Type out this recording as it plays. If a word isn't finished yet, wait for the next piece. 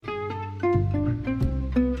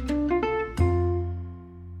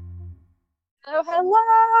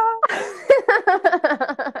hello,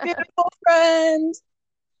 beautiful friend.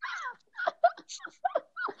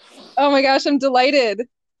 Oh my gosh, I'm delighted.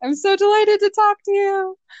 I'm so delighted to talk to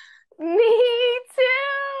you. Me too.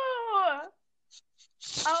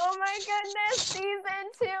 Oh my goodness,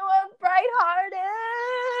 season 2 of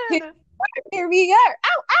Brighthearted. Here we are.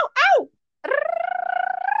 Ow, ow, ow.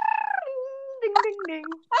 Ding, ding, ding.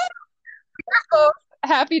 We're both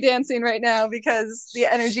happy dancing right now because the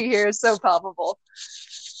energy here is so palpable.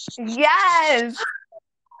 Yes.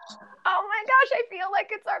 Oh my gosh, I feel like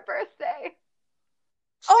it's our birthday.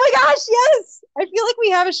 Oh my gosh, yes. I feel like we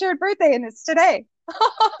have a shared birthday and it's today.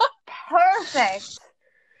 Perfect.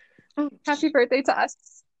 Happy birthday to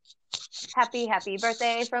us. Happy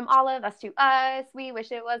birthday from all of us to us. We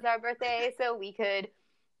wish it was our birthday so we could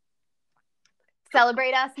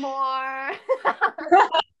celebrate us more.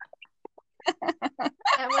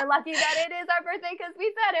 And we're lucky that it is our birthday because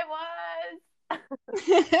we said it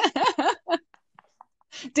was.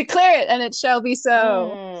 Declare it and it shall be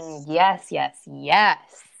so. Yes.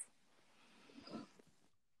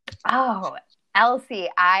 Oh, Elsie,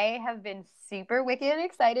 I have been super wicked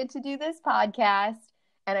excited to do this podcast,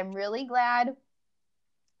 and I'm really glad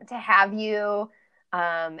to have you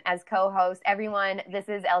as co-host. Everyone, this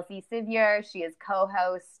is Elsie Sivier. She is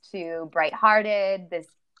co-host to Brighthearted, this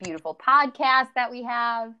beautiful podcast that we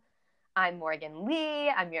have. I'm Morgan Lee.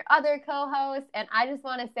 I'm your other co-host, and I just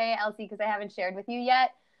want to say, Elsie, because I haven't shared with you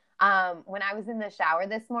yet, when I was in the shower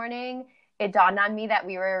this morning, it dawned on me that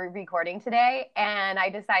we were recording today, and I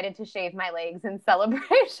decided to shave my legs in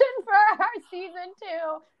celebration for our season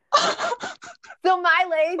 2. So my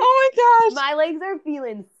legs are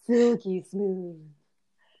feeling silky smooth.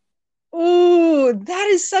 Ooh, that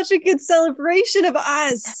is such a good celebration of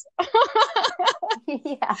us.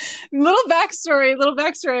 Yeah. Little backstory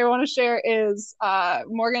I want to share is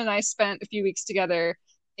Morgan and I spent a few weeks together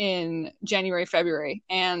in January, February,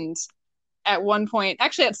 and at one point,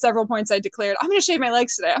 actually at several points, I declared, I'm going to shave my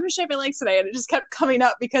legs today. And it just kept coming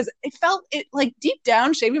up because it like deep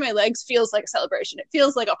down, shaving my legs feels like a celebration. It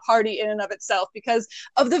feels like a party in and of itself because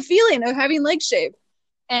of the feeling of having legs shaved.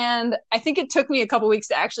 And I think it took me a couple weeks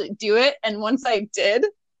to actually do it. And once I did,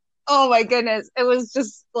 oh my goodness, it was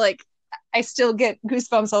just like, I still get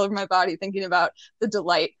goosebumps all over my body thinking about the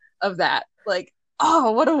delight of that. Like,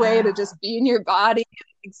 oh, what a way to just be in your body.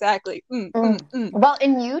 Exactly. Well,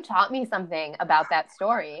 and you taught me something about that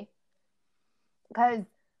story because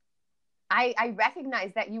I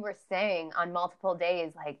recognized that you were saying on multiple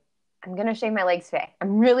days, like, I'm going to shave my legs today.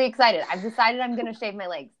 I'm really excited. I've decided I'm going to shave my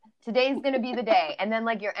legs. Today's going to be the day. And then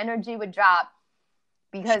like your energy would drop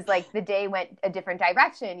because like the day went a different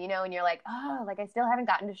direction, you know, and you're like, oh, like I still haven't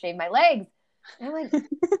gotten to shave my legs. And I'm like,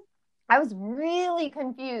 I was really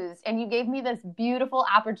confused. And you gave me this beautiful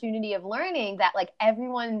opportunity of learning that like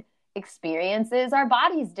everyone experiences our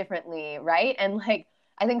bodies differently, right? And like,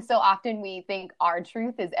 I think so often we think our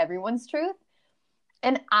truth is everyone's truth.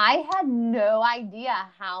 And I had no idea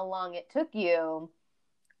how long it took you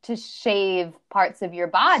to shave parts of your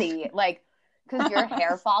body. Like, because your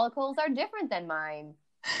hair follicles are different than mine.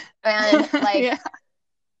 And like, yeah.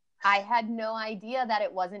 I had no idea that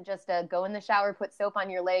it wasn't just a go in the shower, put soap on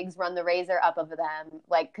your legs, run the razor up of them.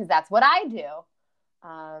 Like, because that's what I do.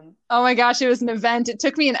 Oh my gosh, it was an event. It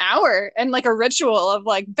took me an hour and like a ritual of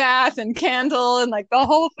like bath and candle and like the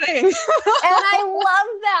whole thing. And I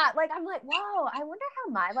love that. Like, I'm like, whoa, I wonder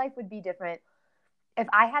how my life would be different if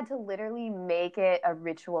I had to literally make it a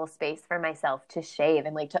ritual space for myself to shave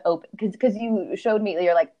and like to open, because you showed me,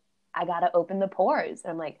 you're like, I got to open the pores.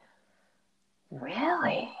 And I'm like,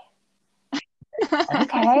 really?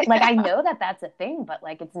 Okay. Yeah. Like, I know that that's a thing, but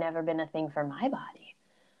like, it's never been a thing for my body.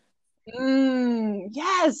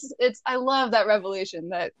 Yes. I love that revelation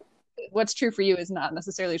that what's true for you is not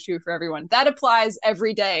necessarily true for everyone. That applies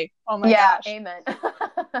every day. Oh my gosh. Amen.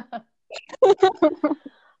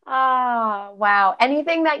 Oh, wow.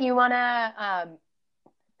 Anything that you want to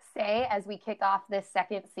say as we kick off this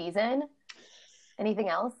second season? Anything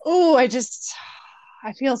else? Oh, I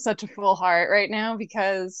feel such a full heart right now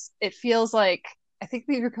because it feels like, I think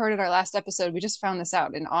we recorded our last episode. We just found this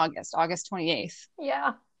out in August 28th.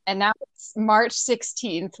 Yeah. And now it's March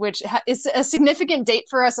 16th, which is a significant date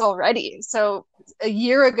for us already. So a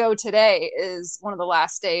year ago today is one of the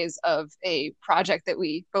last days of a project that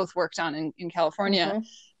we both worked on in California.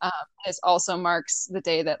 Mm-hmm. It also marks the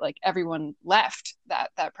day that like everyone left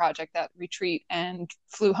that project, that retreat, and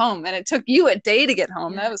flew home. And it took you a day to get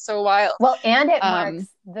home. That was so wild. Well, and it marks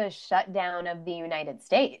the shutdown of the United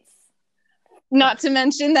States. Not to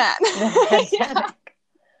mention that. Yeah.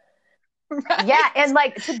 Right. Yeah, and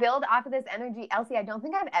like to build off of this energy, Elsie, I don't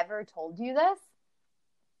think I've ever told you this,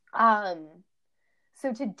 Um,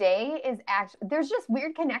 so today is actually, there's just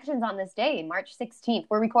weird connections on this day, March 16th.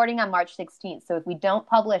 We're recording on March 16th. So if we don't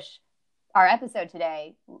publish our episode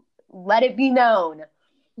today, let it be known.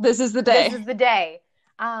 This is the This day. is the day.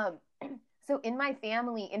 Um, so in my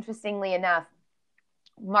family, interestingly enough,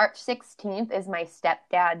 March 16th is my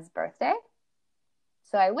stepdad's birthday.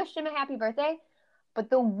 So I wished him a happy birthday. But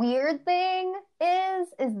the weird thing is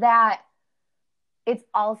that it's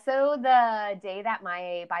also the day that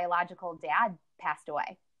my biological dad passed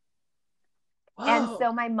away. Whoa. And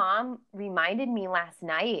so my mom reminded me last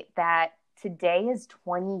night that today is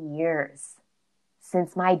 20 years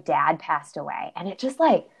since my dad passed away. And it just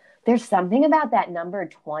like, there's something about that number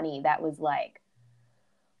 20 that was like,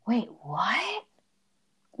 wait, what?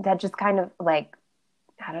 That just kind of like,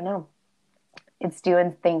 I don't know. It's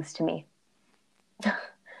doing things to me.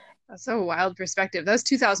 That's a wild perspective. That was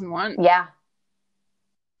 2001. Yeah.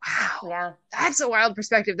 Wow. Yeah. That's a wild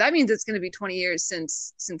perspective. That means it's going to be 20 years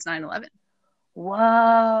since 9/11.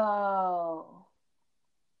 Whoa.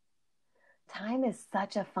 Time is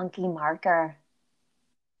such a funky marker.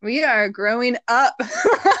 We are growing up.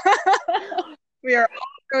 We are all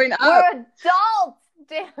growing up. We're adults,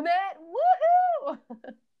 damn it. Woohoo.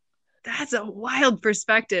 That's a wild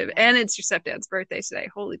perspective. And it's your stepdad's birthday today.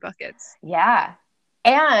 Holy buckets. Yeah.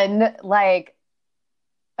 And like,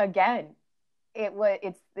 again,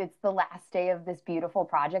 it's the last day of this beautiful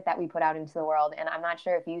project that we put out into the world. And I'm not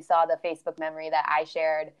sure if you saw the Facebook memory that I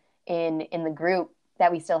shared in the group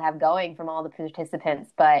that we still have going from all the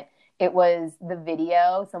participants, but it was the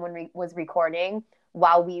video someone was recording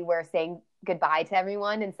while we were saying goodbye to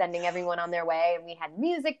everyone and sending everyone on their way. And we had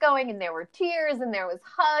music going and there were tears and there was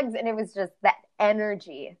hugs and it was just that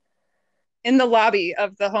energy. In the lobby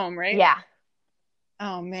of the home, right? Yeah.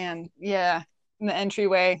 Oh man. Yeah. In the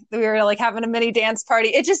entryway. We were like having a mini dance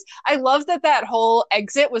party. I love that whole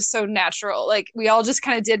exit was so natural. Like we all just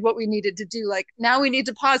kind of did what we needed to do. Like now we need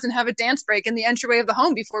to pause and have a dance break in the entryway of the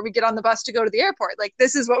home before we get on the bus to go to the airport. Like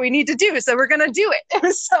this is what we need to do. So we're going to do it. It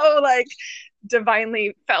was so like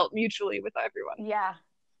divinely felt mutually with everyone. Yeah.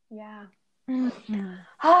 Yeah.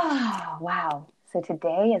 Oh, wow. So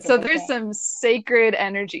today is there's some sacred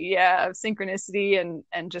energy, of synchronicity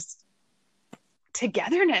and just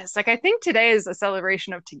togetherness. Like I think today is a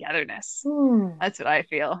celebration of togetherness. That's what I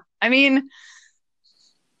feel. I mean,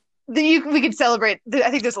 we could celebrate.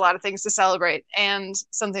 I think there's a lot of things to celebrate, and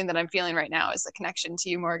something that I'm feeling right now is the connection to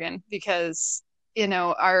you, Morgan, because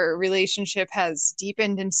our relationship has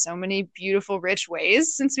deepened in so many beautiful, rich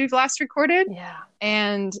ways since we've last recorded. Yeah,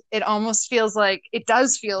 and it almost feels like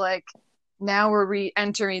now we're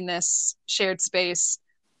re-entering this shared space,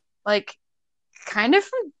 like kind of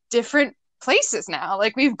from different places now.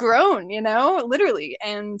 Like we've grown, literally.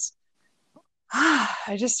 And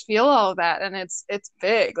I just feel all of that. And it's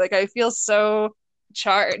big. Like I feel so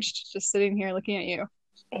charged just sitting here looking at you.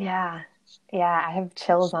 Yeah. Yeah. I have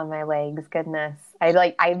chills on my legs. Goodness.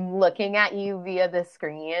 I'm looking at you via the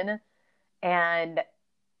screen and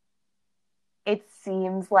it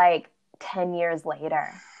seems like 10 years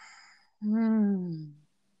later. In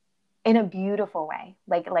a beautiful way.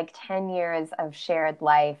 Like 10 years of shared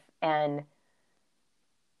life and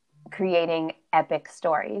creating epic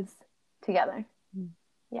stories together.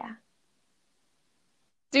 Yeah.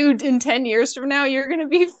 Dude, in 10 years from now, you're going to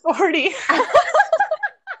be 40.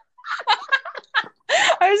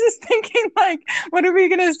 I was just thinking, like, what are we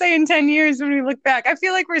going to say in 10 years when we look back? I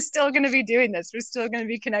feel like we're still going to be doing this. We're still going to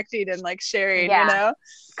be connecting and, like, sharing,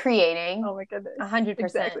 Creating. Oh, my goodness. 100%.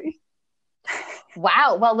 Exactly.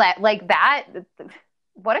 Wow. Well,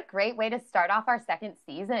 what a great way to start off our second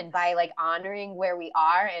season by, like, honoring where we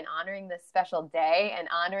are and honoring this special day and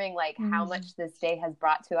honoring, like, how much this day has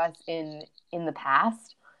brought to us in the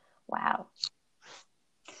past. Wow.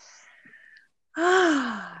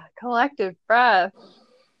 Collective breath.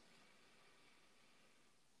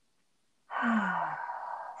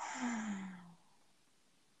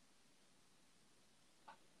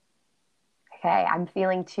 Okay, I'm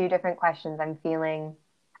feeling two different questions.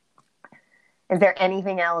 Is there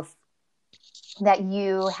anything else that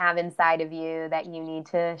you have inside of you that you need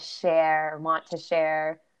to share or want to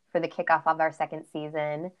share for the kickoff of our second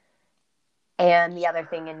season? And the other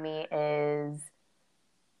thing in me is,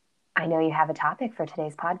 I know you have a topic for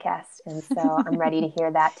today's podcast, and so I'm ready to hear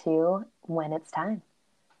that too when it's time.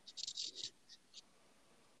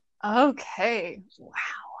 Okay. Wow.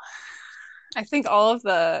 I think all of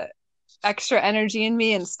the extra energy in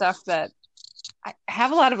me and stuff that I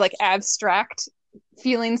have a lot of like abstract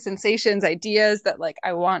feelings, sensations, ideas that like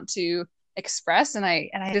I want to express, and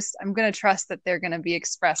I'm going to trust that they're going to be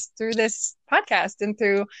expressed through this podcast and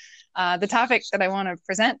through the topic that I want to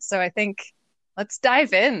present. So I think let's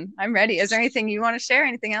dive in. I'm ready. Is there anything you want to share?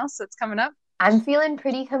 Anything else that's coming up? I'm feeling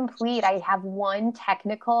pretty complete. I have one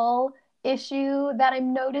technical issue that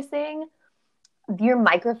I'm noticing. Your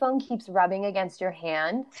microphone keeps rubbing against your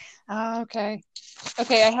hand. Oh, okay.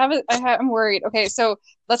 Okay, I'm worried. Okay, so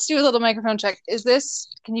let's do a little microphone check.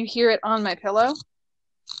 Can you hear it on my pillow?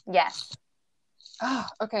 Yes. Oh,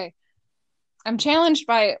 okay. I'm challenged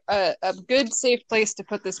by a good, safe place to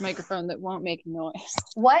put this microphone that won't make noise.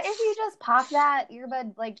 What if you just pop that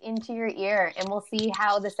earbud like into your ear and we'll see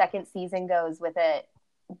how the second season goes with it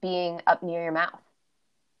being up near your mouth?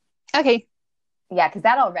 Okay. Yeah, because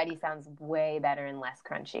that already sounds way better and less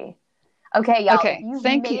crunchy. Okay, y'all, okay, you've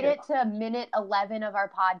made it to minute 11 of our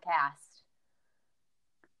podcast.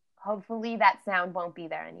 Hopefully that sound won't be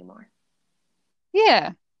there anymore.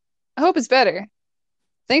 Yeah, I hope it's better.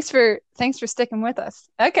 Thanks for sticking with us.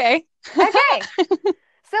 Okay. Okay.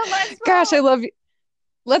 So let's roll. Gosh, I love you.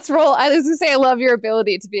 Let's roll. I was gonna say I love your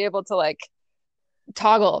ability to be able to like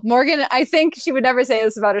toggle. Morgan, I think she would never say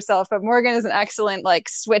this about herself, but Morgan is an excellent like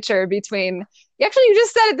switcher between. Actually, you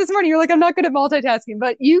just said it this morning. You're like, I'm not good at multitasking,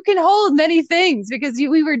 but you can hold many things because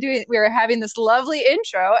we were having this lovely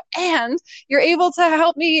intro, and you're able to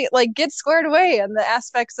help me like get squared away on the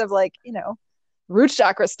aspects of like root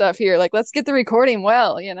chakra stuff here. Like, let's get the recording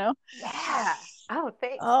well. Yeah. Oh,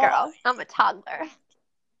 thanks, girl. I'm a toddler.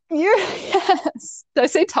 Yes. Did I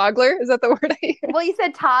say toggler? Is that the word I use? Well, you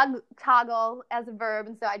said toggle as a verb,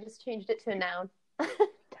 and so I just changed it to a noun.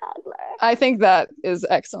 Toddler. I think that is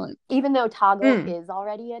excellent. Even though toggle is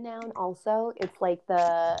already a noun also, it's like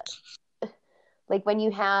like when you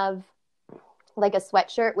have like a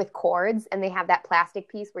sweatshirt with cords and they have that plastic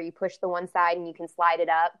piece where you push the one side and you can slide it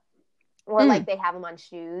up. Or like they have them on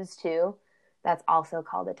shoes too. That's also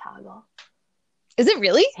called a toggle. Is it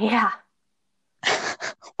really? Yeah.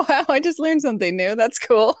 Wow, I just learned something new. That's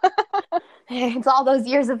cool. It's all those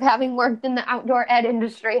years of having worked in the outdoor ed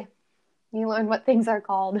industry. You learn what things are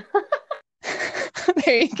called.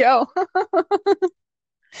 There you go.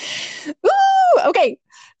 Ooh, okay.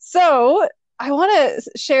 So I want to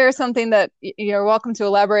share something that you're welcome to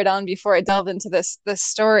elaborate on before I delve into this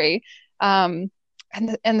story. And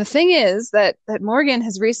the thing is that Morgan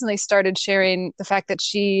has recently started sharing the fact that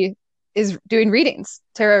she is doing readings,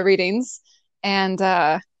 tarot readings, and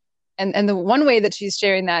the one way that she's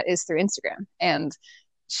sharing that is through Instagram. And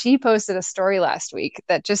she posted a story last week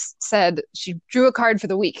that just said she drew a card for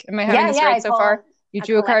the week. Am I having this right so far? You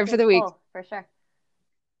drew a card for the week. For sure.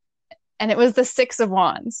 And it was the Six of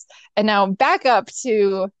Wands. And now back up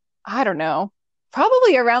to, I don't know,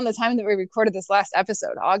 probably around the time that we recorded this last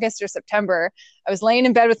episode, August or September. I was laying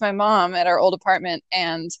in bed with my mom at our old apartment,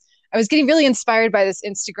 and I was getting really inspired by this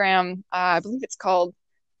Instagram. I believe it's called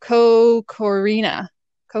Corina.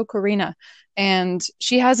 And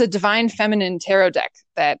she has a Divine Feminine tarot deck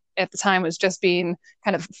that at the time was just being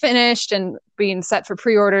kind of finished and being set for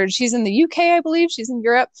pre-order. She's in the UK, I believe. She's in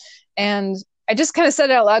Europe. And I just kind of said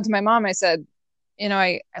it out loud to my mom. I said,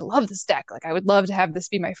 I love this deck. Like, I would love to have this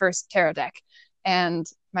be my first tarot deck. And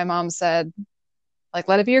my mom said, like,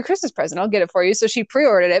 let it be your Christmas present. I'll get it for you. So she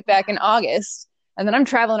pre-ordered it back in August. And then I'm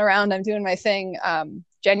traveling around. I'm doing my thing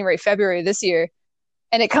January, February this year.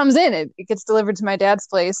 And it comes in. It gets delivered to my dad's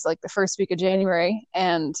place like the first week of January.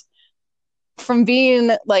 And from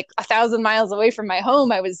being like 1,000 miles away from my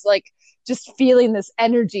home, I was like just feeling this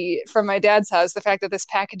energy from my dad's house. The fact that this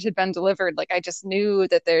package had been delivered, like I just knew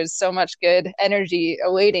that there's so much good energy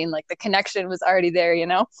awaiting. Like the connection was already there,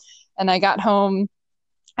 And I got home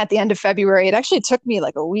at the end of February. It actually took me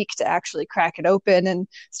like a week to actually crack it open and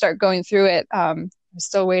start going through it. I'm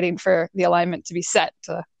still waiting for the alignment to be set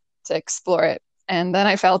to explore it. And then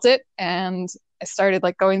I felt it, and I started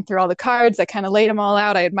like going through all the cards. I kind of laid them all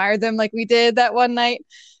out. I admired them like we did that one night.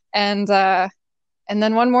 And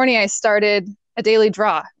then one morning I started a daily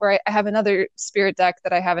draw where I have another spirit deck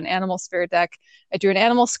that I have an animal spirit deck. I drew an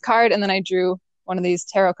animal card, and then I drew one of these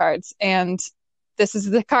tarot cards. And this is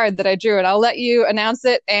the card that I drew, and I'll let you announce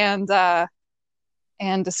it and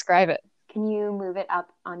describe it. Can you move it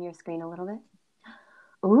up on your screen a little bit?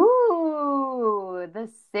 Ooh, the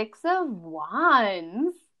Six of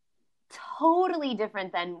Wands. Totally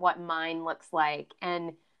different than what mine looks like.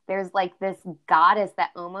 And there's like this goddess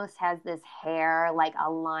that almost has this hair like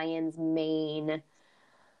a lion's mane.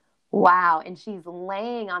 Wow. And she's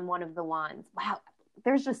laying on one of the wands. Wow.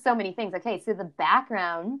 There's just so many things. Okay, so the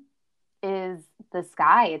background is the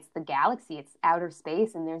sky. It's the galaxy. It's outer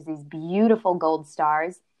space. And there's these beautiful gold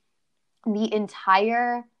stars. The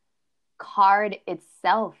entire card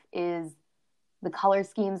itself is The color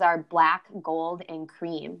schemes are black, gold, and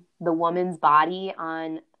cream. The woman's body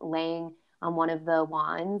on laying on one of the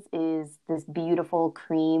wands is this beautiful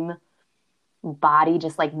cream body,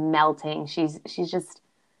 just like melting. She's just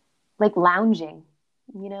like lounging,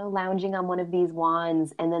 lounging on one of these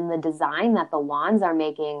wands. And then the design that the wands are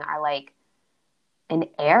making are like an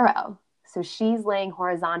arrow. So she's laying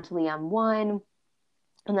horizontally on one,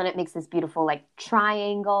 and then it makes this beautiful like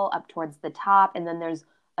triangle up towards the top. And then there's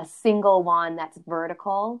a single wand that's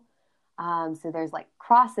vertical. So there's like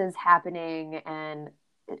crosses happening, and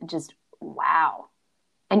just wow.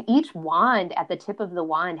 And each wand, at the tip of the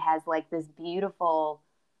wand, has like this beautiful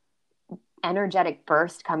energetic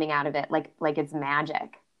burst coming out of it, like it's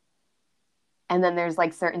magic. And then there's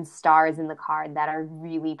like certain stars in the card that are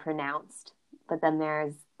really pronounced, but then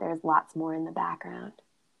there's lots more in the background.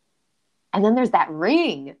 And then there's that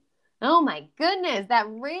ring. Oh my goodness, that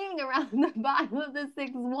ring around the bottom of the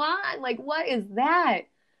sixth wand. Like, what is that?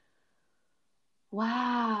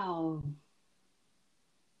 Wow.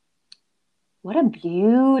 What a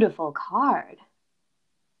beautiful card.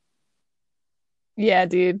 Yeah,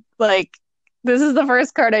 dude. Like, this is the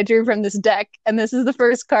first card I drew from this deck, and this is the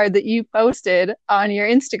first card that you posted on your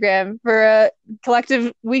Instagram for a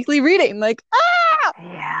collective weekly reading. Like, ah!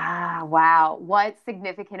 Yeah, wow. What's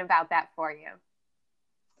significant about that for you?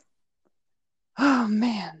 Oh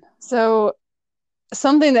man. So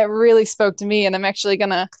something that really spoke to me, and I'm actually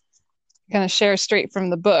gonna share straight from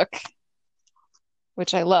the book,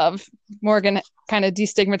 which I love. Morgan kind of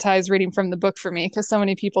destigmatized reading from the book for me, because so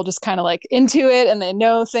many people just kind of like into it and they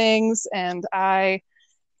know things, and I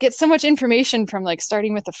get so much information from like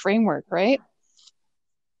starting with the framework, right?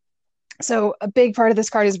 So a big part of this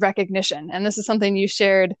card is recognition, and this is something you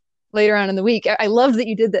shared later on in the week. I love that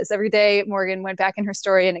you did this every day. Morgan went back in her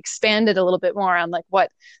story and expanded a little bit more on like what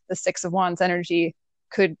the Six of Wands energy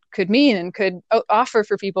could mean and could offer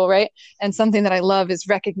for people, right? And something that I love is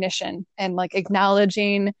recognition, and like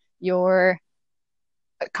acknowledging your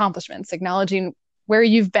accomplishments, acknowledging where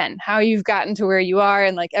you've been, how you've gotten to where you are,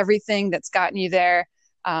 and like everything that's gotten you there.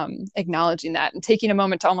 Acknowledging that and taking a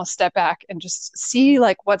moment to almost step back and just see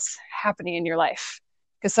like what's happening in your life,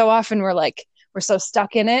 because so often we're so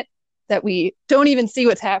stuck in it that we don't even see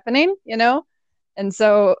what's happening, and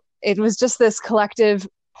so it was just this collective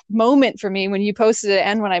moment for me when you posted it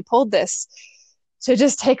and when I pulled this, to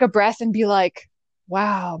just take a breath and be like,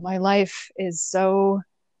 wow, my life is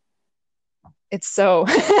it's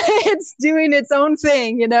doing its own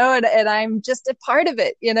thing, and I'm just a part of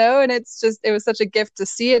it, and it was such a gift to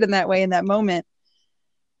see it in that way, in that moment.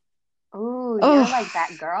 Ooh, you're like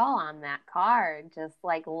that girl on that card, just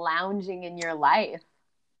like lounging in your life.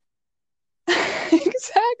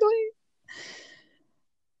 Exactly.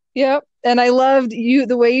 Yep. And I loved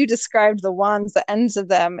the way you described the wands, the ends of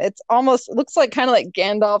them. It looks like kind of like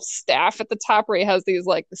Gandalf's staff at the top, where he has these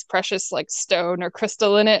like this precious like stone or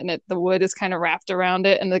crystal in it, and the wood is kind of wrapped around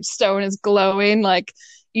it, and the stone is glowing. Like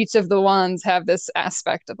each of the wands have this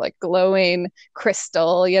aspect of like glowing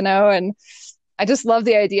crystal, and I just love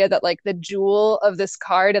the idea that like the jewel of this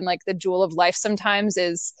card and like the jewel of life sometimes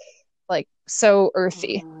is like so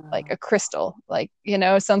earthy, like a crystal, like,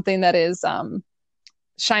 something that is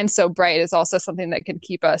shines so bright is also something that can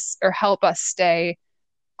keep us or help us stay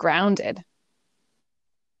grounded.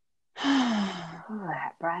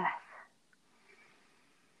 That breath.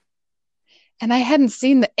 And I hadn't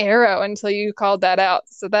seen the arrow until you called that out.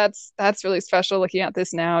 So that's really special, looking at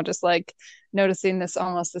this now, just like noticing this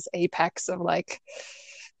apex of like,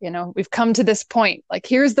 we've come to this point. Like,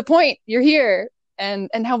 here's the point. You're here.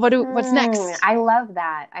 And how what's next? I love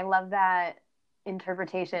that. I love that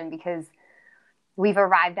interpretation, because we've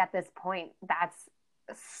arrived at this point. That's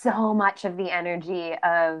so much of the energy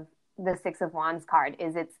of the Six of Wands card.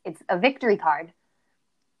 Is it's a victory card,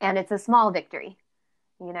 and it's a small victory.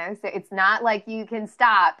 So it's not like you can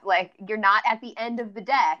stop. Like, you're not at the end of the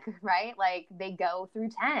deck, right? Like, they go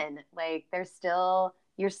through 10. Like,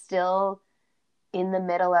 you're still in the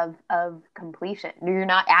middle of completion. You're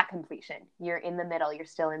not at completion. You're in the middle. You're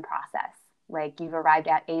still in process. Like, you've arrived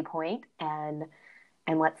at a point, and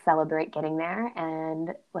let's celebrate getting there,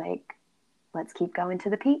 and like, let's keep going to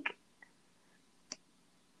the peak.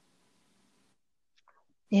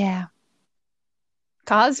 Yeah.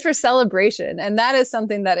 Cause for celebration. And that is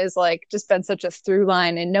something that is like just been such a through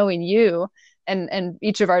line in knowing you, and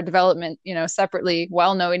each of our development, separately,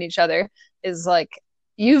 while knowing each other, is like,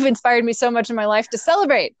 you've inspired me so much in my life to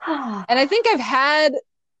celebrate. And I think I've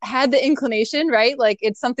had the inclination, right? Like,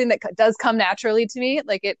 it's something that does come naturally to me.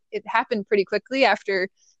 Like, it happened pretty quickly after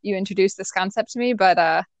you introduced this concept to me,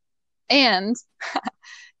 but and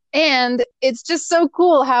and it's just so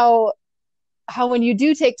cool how how when you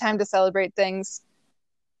do take time to celebrate things,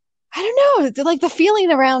 I don't know, like the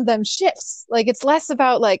feeling around them shifts. Like it's less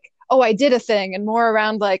about like, oh, I did a thing, and more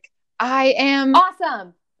around like I am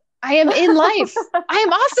Awesome. I am in life. I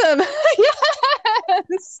am awesome.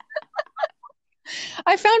 Yes.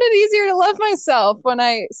 I found it easier to love myself when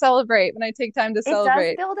I celebrate, when I take time to It does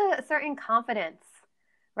celebrate. build a certain confidence,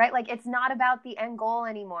 right? Like it's not about the end goal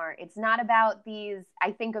anymore. It's not about these,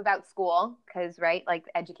 I think about school because, right, like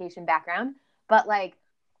education background, but like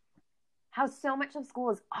how so much of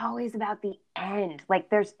school is always about the end. Like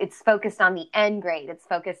it's focused on the end grade. It's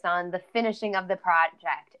focused on the finishing of the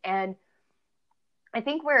project. And I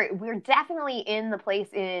think we're definitely in the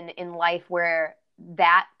place in life where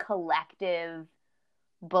that collective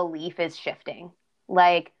belief is shifting.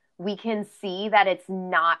 Like we can see that it's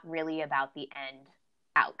not really about the end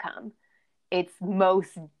outcome. It's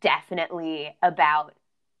most definitely about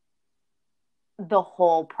the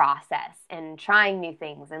whole process and trying new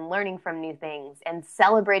things and learning from new things and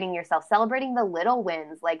celebrating yourself, celebrating the little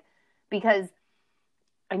wins. Like, because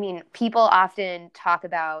I mean, people often talk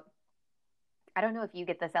about, I don't know if you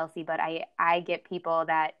get this, Elsie, but I get people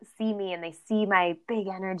that see me and they see my big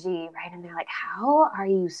energy, right? And they're like, how are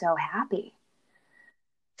you so happy?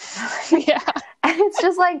 Yeah. And it's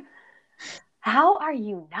just like, how are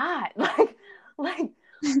you not? Like,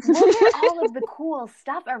 look at all of the cool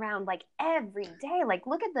stuff around, like every day. Like,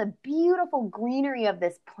 look at the beautiful greenery of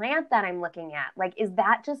this plant that I'm looking at. Like, is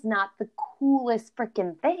that just not the coolest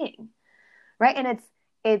freaking thing? Right. And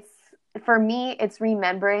it's, for me, it's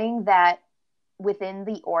remembering that within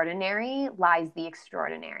the ordinary lies the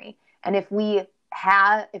extraordinary. And if we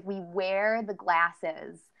wear the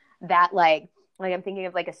glasses that like I'm thinking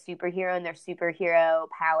of like a superhero, and their superhero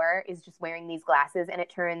power is just wearing these glasses, and it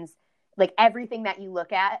turns like everything that you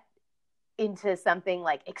look at into something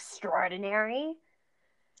like extraordinary.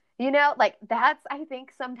 You know, like that's, I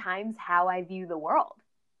think, sometimes how I view the world.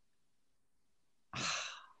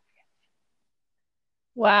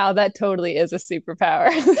 Wow, that totally is a superpower.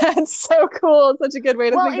 That's so cool. It's such a good way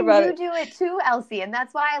to Well, think and about you it. do it too, Elsie, and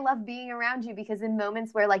that's why I love being around you, because in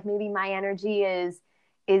moments where like maybe my energy is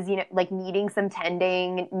you know, like needing some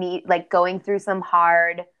tending, need like going through some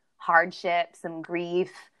hardship, some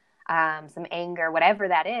grief, some anger, whatever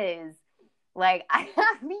that is, like I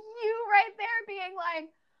have you right there being like,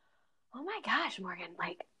 oh my gosh, Morgan,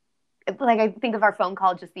 like I think of our phone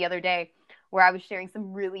call just the other day where I was sharing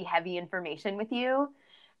some really heavy information with you,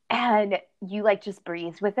 and you like just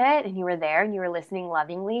breathed with it, and you were there and you were listening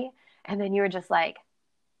lovingly, and then you were just like,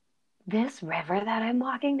 this river that I'm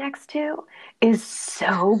walking next to is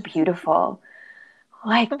so beautiful.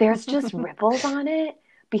 Like there's just ripples on it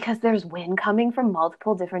because there's wind coming from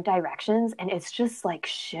multiple different directions, and it's just like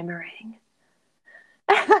shimmering.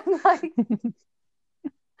 I'm like,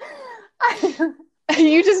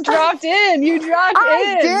 You just dropped in. You dropped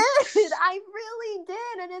I in. did. I really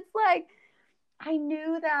did. And it's like, I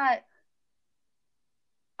knew that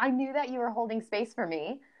you were holding space for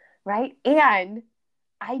me, right? And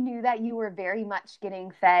I knew that you were very much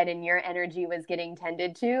getting fed and your energy was getting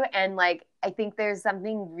tended to. And like, I think there's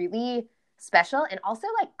something really special and also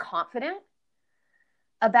like confident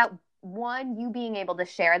about, one, you being able to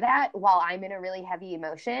share that while I'm in a really heavy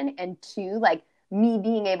emotion, and two, like me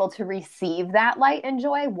being able to receive that light and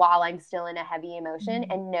joy while I'm still in a heavy emotion,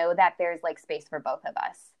 and know that there's like space for both of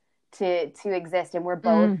us to exist, and we're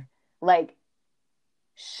both Mm. like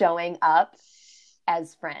showing up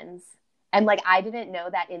as friends. And like I didn't know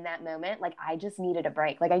that in that moment, like I just needed a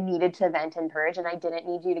break. Like I needed to vent and purge, and I didn't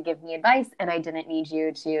need you to give me advice, and I didn't need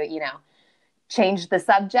you to, you know, change the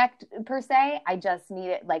subject per se. I just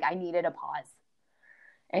needed, like I needed a pause.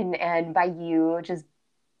 And by you just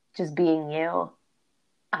being you,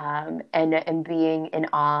 and being in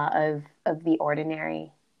awe of the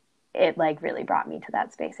ordinary, it like really brought me to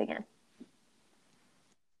that space again.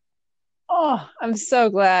 Oh, I'm so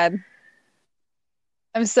glad.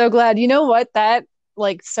 I'm so glad. You know what? That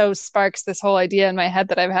like so sparks this whole idea in my head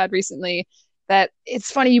that I've had recently, that it's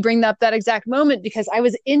funny you bring up that exact moment, because I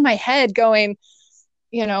was in my head going,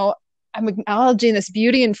 you know, I'm acknowledging this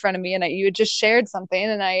beauty in front of me, and you had just shared something,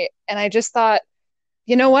 and I just thought,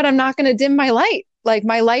 you know what? I'm not going to dim my light. Like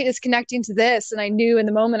my light is connecting to this, and I knew in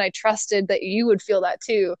the moment, I trusted that you would feel that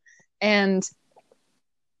too. And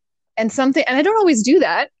something, and I don't always do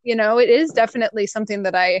that, you know, it is definitely something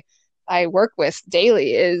that I work with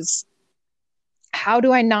daily, is how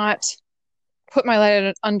do I not put my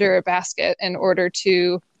light under a basket in order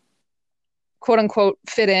to quote unquote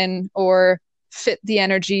fit in, or fit the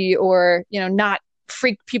energy, or, you know, not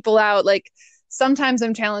freak people out. Like sometimes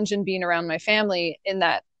I'm challenged in being around my family, in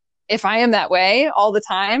that if I am that way all the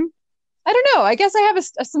time, I don't know. I guess I have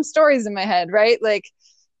some stories in my head, right? Like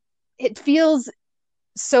it feels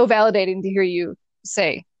so validating to hear you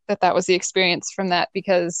say that that was the experience from that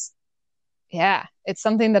because yeah, it's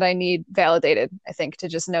something that I need validated, I think, to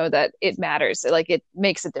just know that it matters. Like it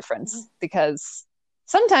makes a Mm-hmm. difference because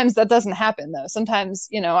sometimes that doesn't happen though. Sometimes,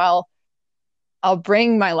 I'll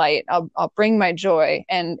bring my light, I'll bring my joy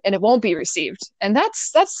and it won't be received. And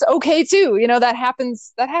that's okay too. That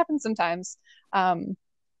happens sometimes. Um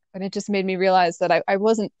but it just made me realize that I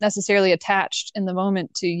wasn't necessarily attached in the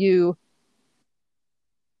moment to you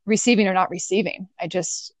receiving or not receiving. I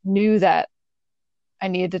just knew that I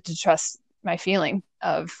needed to trust my feeling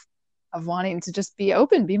of wanting to just be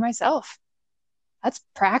open, be myself. That's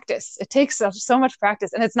practice. It takes so much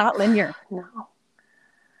practice and it's not linear. No.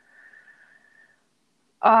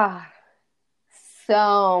 Ah,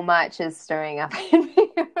 so much is stirring up in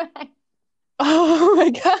me right. Oh my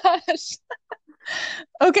gosh.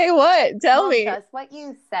 Okay, what? Tell Well, me. just what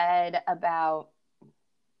you said about,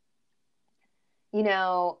 you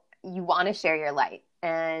want to share your light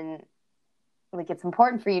and like it's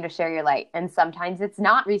important for you to share your light and sometimes it's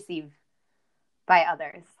not received by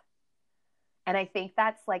others. And I think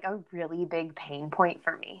that's like a really big pain point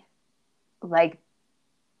for me. Like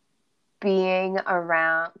being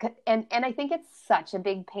around and I think it's such a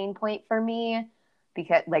big pain point for me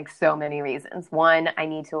because like so many reasons. One, I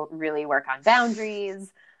need to really work on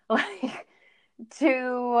boundaries. Like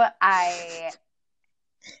two, I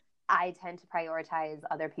tend to prioritize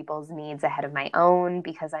other people's needs ahead of my own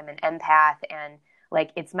because I'm an empath and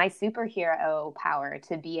like it's my superhero power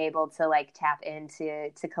to be able to like tap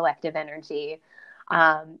into collective energy.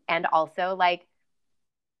 And also like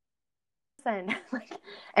and like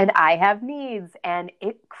and I have needs and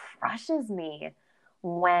it crushes me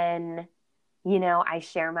when I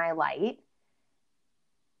share my light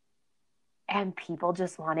and people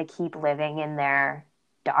just want to keep living in their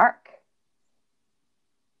dark.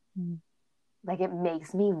 Mm. Like it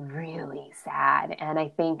makes me really sad. And I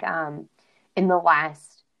think in the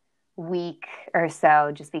last week or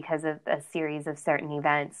so, just because of a series of certain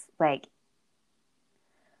events, like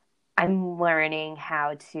I'm learning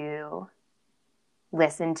how to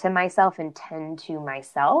listen to myself and tend to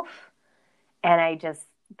myself. And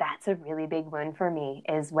that's a really big win for me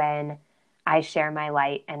is when I share my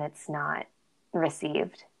light and it's not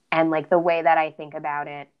received. And like the way that I think about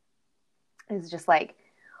it is just like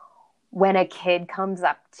when a kid comes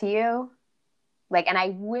up to you, like, and I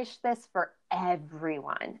wish this for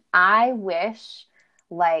everyone. I wish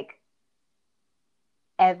like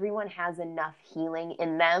everyone has enough healing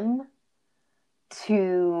in them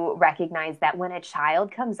to recognize that when a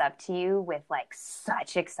child comes up to you with like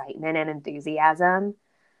such excitement and enthusiasm,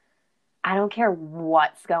 I don't care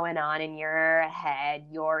what's going on in your head,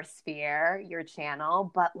 your sphere, your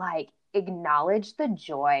channel, but like acknowledge the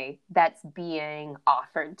joy that's being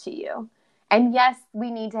offered to you. And yes,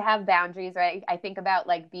 we need to have boundaries, right? I think about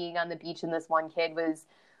like being on the beach and this one kid was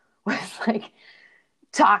like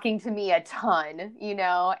talking to me a ton,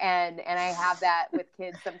 and I have that with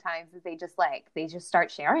kids sometimes is they just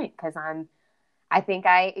start sharing because I think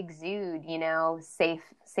I exude, safe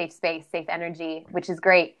space, safe energy, which is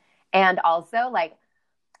great. And also like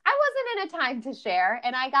I wasn't in a time to share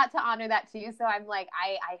and I got to honor that too. So I'm like,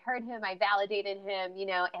 I heard him, I validated him,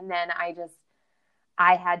 and then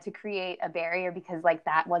I had to create a barrier because like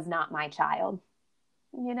that was not my child,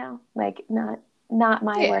 like not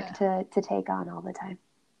my work Yeah. to take on all the time.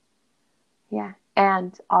 Yeah.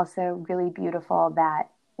 And also really beautiful that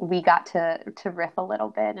we got to riff a little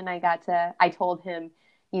bit and I told him,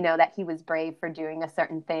 that he was brave for doing a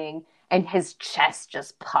certain thing and his chest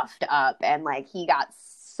just puffed up and like he got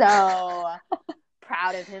so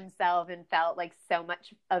proud of himself and felt like so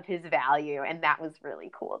much of his value and that was really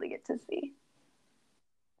cool to get to see.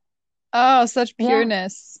 Oh, such Yeah.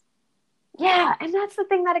 pureness. Yeah, and that's the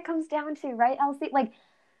thing that it comes down to, right, Elsie? Like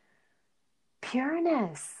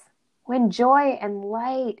pureness. When joy and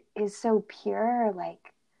light is so pure,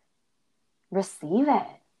 like receive it.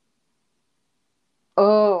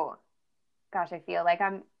 Oh, gosh, I feel like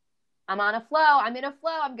I'm on a flow. I'm in a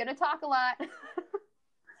flow. I'm gonna talk a lot.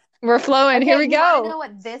 We're flowing. Here Okay, we you want to go. know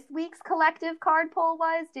what this week's collective card pull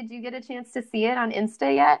was? Did you get a chance to see it on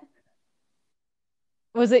Insta yet?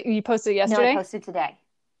 Was it you posted No, I yesterday? posted today.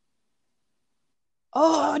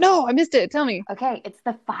 Oh no, I missed it. Tell me. Okay, it's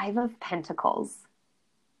the Five of Pentacles.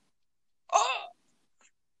 Oh,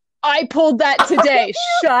 I pulled that Are you today.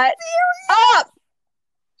 Shut up.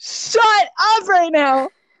 Shut up right now.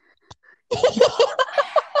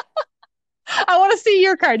 I want to see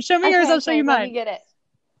your card. Show me yours. Okay, I'll show okay, you let me mine. get it.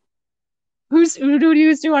 who do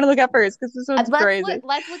you want to look at first? Because this one's crazy.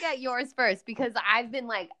 Let's look at yours first, because I've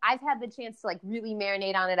had the chance to like really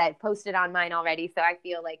marinate on it. I've posted on mine already, so I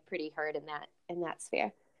feel like pretty heard in that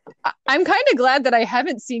sphere. I'm kind of glad that I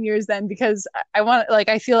haven't seen yours then, because I want, like,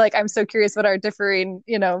 I feel like I'm so curious what our differing,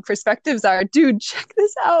 perspectives are. Dude, check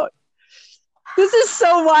this out. This is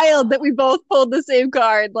so wild that we both pulled the same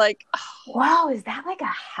card. Like, wow, is that like a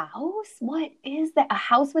house? What is that? A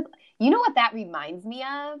house with, you know what that reminds me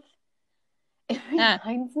of? It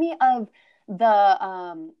reminds me of the,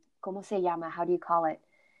 ¿cómo se llama? How do you call it?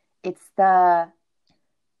 It's the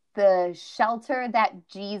shelter that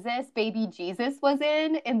baby Jesus was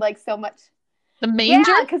in like so much. The manger?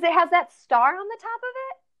 Yeah, because it has that star on the top of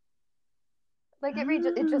it. Like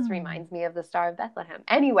it just reminds me of the Star of Bethlehem.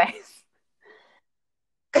 Anyways.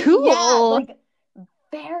 Cool. Yeah, like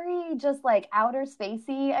very just like outer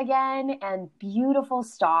spacey again, and beautiful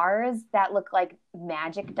stars that look like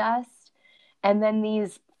magic dust. And then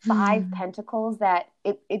these 5 pentacles that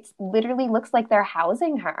it's literally looks like they're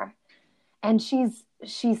housing her. And she's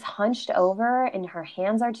hunched over and her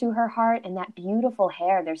hands are to her heart, and that beautiful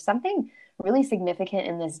hair. There's something really significant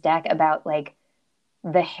in this deck about like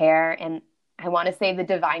the hair, and I want to say the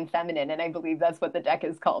divine feminine, and I believe that's what the deck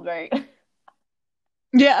is called, right?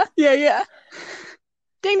 Yeah.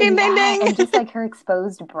 Ding, ding, ding, ding. And just like her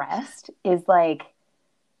exposed breast is like,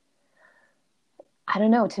 I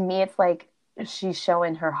don't know, to me it's like she's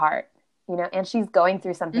showing her heart, and she's going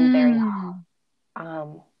through something very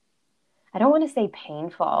I don't want to say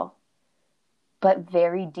painful, but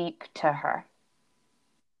very deep to her.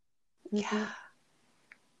 Yeah.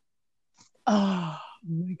 Oh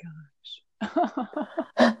my gosh.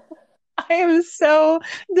 I am so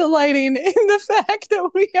delighting in the fact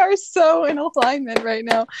that we are so in alignment right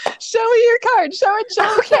now. Show me your card. Show it.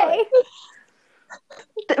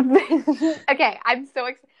 Okay. Okay, I'm so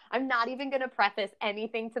excited. I'm not even going to preface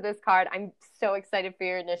anything to this card. I'm so excited for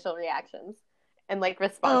your initial reactions and like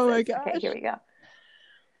responses. Oh my gosh. Okay, here we go.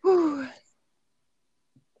 Whew.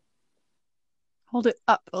 Hold it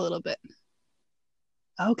up a little bit.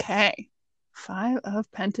 Okay. 5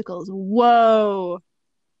 of Pentacles. Whoa.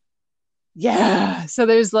 Yeah. So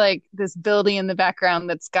there's like this building in the background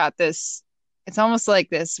that's got this, it's almost like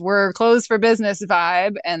this we're closed for business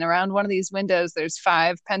vibe. And around one of these windows, there's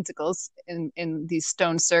 5 pentacles in these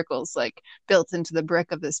stone circles, like built into the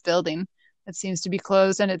brick of this building that seems to be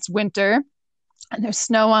closed. And it's winter. And there's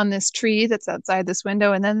snow on this tree that's outside this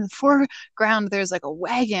window. And then in the foreground, there's like a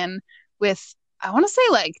wagon with, I want to say,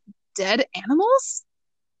 like dead animals.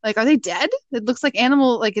 Like, are they dead? It looks like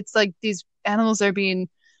like it's like these animals are being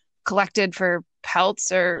collected for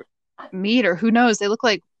pelts or meat, or who knows. They look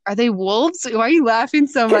like, are they wolves? Why are you laughing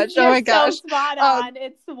so much? Oh my gosh. So spot on.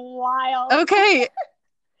 It's wild. Okay.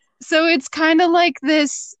 So it's kind of like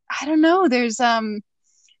this, I don't know, there's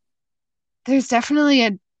definitely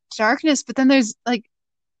a darkness, but then there's like,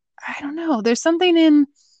 I don't know, there's something in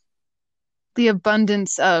the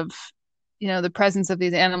abundance of, the presence of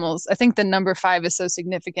these animals. I think the number 5 is so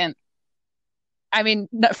significant. I mean,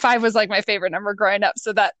 5 was like my favorite number growing up,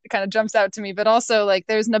 so that kind of jumps out to me. But also, like,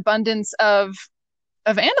 there's an abundance of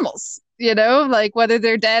animals, like whether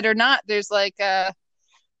they're dead or not. There's like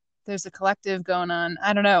there's a collective going on.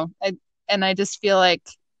 I don't know. I just feel like,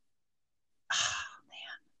 oh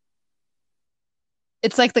man,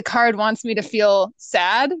 it's like the card wants me to feel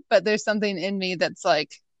sad, but there's something in me that's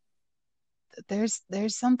like, there's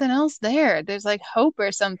something else there. There's like hope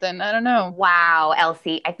or something. I don't know. Wow,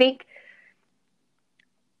 Elsie. I think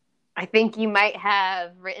you might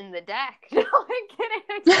have written the deck. No, I'm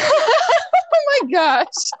kidding. Oh my gosh.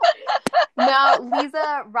 No,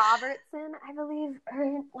 Lisa Robertson, I believe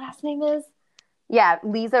her last name is. Yeah,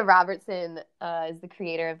 Lisa Robertson is the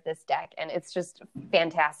creator of this deck, and it's just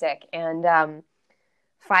fantastic. And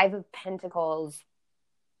 5 of Pentacles,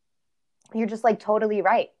 you're just like totally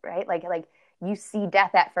right? Like you see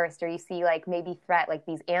death at first, or you see like maybe threat, like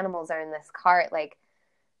these animals are in this cart, like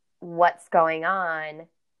what's going on?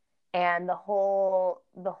 And the whole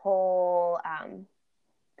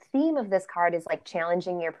theme of this card is like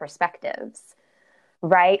challenging your perspectives,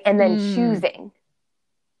 right? And then choosing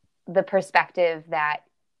the perspective that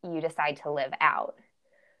you decide to live out,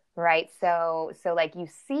 right? So like you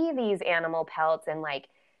see these animal pelts, and like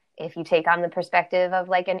if you take on the perspective of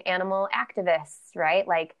like an animal activist, right?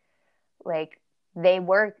 Like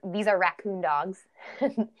these are raccoon dogs.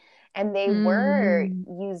 And they were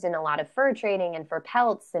used in a lot of fur trading and for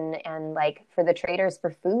pelts and like for the traders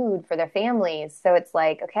for food for their families. So it's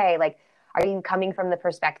like, okay, like, are you coming from the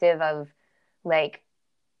perspective of like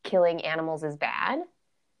killing animals is bad?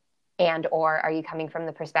 And or are you coming from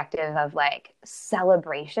the perspective of like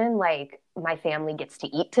celebration, like my family gets to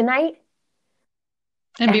eat tonight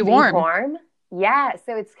And be and be warm. warm? Yeah,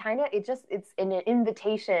 so it's kind of it's an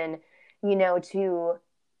invitation, to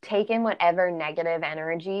take in whatever negative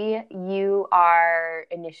energy you are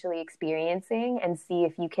initially experiencing and see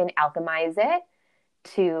if you can alchemize it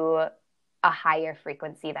to a higher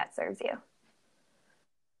frequency that serves you.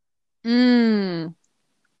 Mm.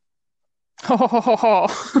 Ho, ho, ho, ho,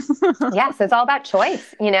 ho. Yeah, so it's all about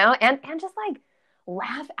choice, and just like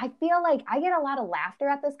laugh. I feel like I get a lot of laughter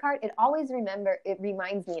at this card. It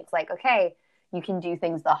reminds me it's like, okay, you can do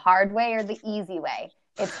things the hard way or the easy way.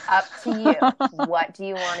 It's up to you. What do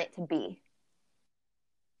you want it to be?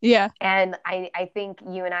 Yeah. And I think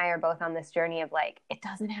you and I are both on this journey of like, it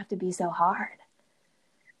doesn't have to be so hard.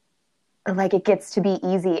 Like it gets to be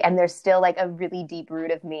easy, and there's still like a really deep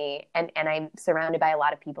root of me, and I'm surrounded by a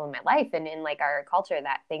lot of people in my life and in like our culture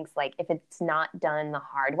that thinks like if it's not done the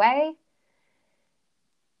hard way,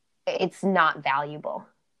 it's not valuable.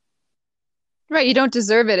 Right. You don't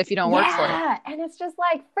deserve it if you don't work for it. Yeah, and it's just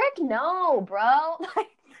like frick no, bro.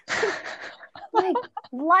 Like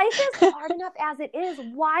life is hard enough as it is.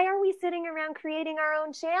 Why are we sitting around creating our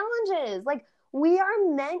own challenges? Like we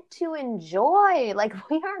are meant to enjoy. Like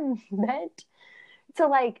we are meant to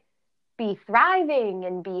like be thriving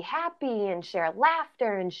and be happy and share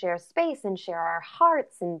laughter and share space and share our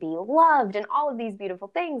hearts and be loved and all of these beautiful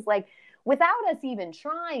things, like without us even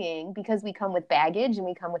trying, because we come with baggage and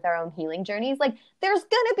we come with our own healing journeys. Like there's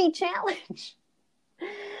gonna be challenge.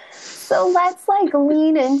 So let's like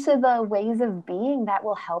lean into the ways of being that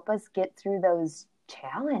will help us get through those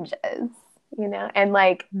challenges, and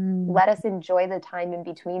like let us enjoy the time in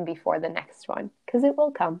between before the next one, because it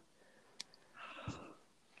will come.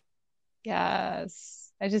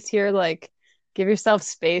 Yes. I just hear like give yourself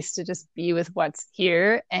space to just be with what's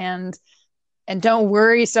here and don't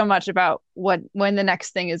worry so much about when the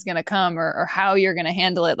next thing is going to come or how you're going to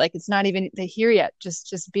handle it. Like it's not even here yet.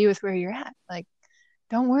 Just be with where you're at. Like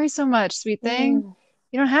don't worry so much, sweet thing. Mm.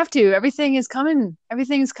 You don't have to. Everything is coming.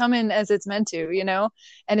 Everything's coming as it's meant to,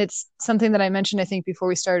 And it's something that I mentioned, I think, before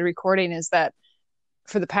we started recording is that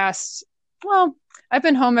for the past, well, I've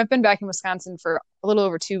been home. I've been back in Wisconsin for a little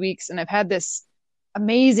over 2 weeks, and I've had this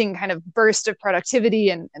amazing kind of burst of productivity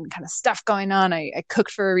and kind of stuff going on. I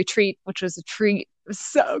cooked for a retreat, which was a treat. It was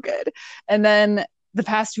so good. And then the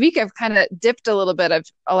past week, I've kind of dipped a little bit. I've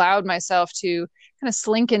allowed myself to kind of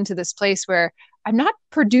slink into this place where I'm not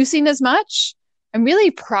producing as much. I'm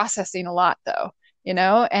really processing a lot though,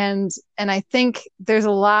 and I think there's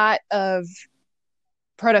a lot of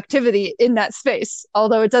productivity in that space.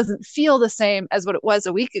 Although it doesn't feel the same as what it was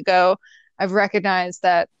a week ago, I've recognized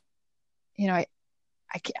that,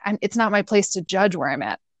 I can't, it's not my place to judge where I'm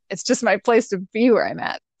at. It's just my place to be where I'm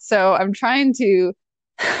at. So I'm trying to,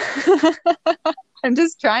 I'm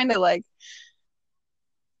just trying to like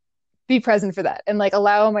be present for that and like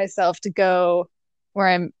allow myself to go where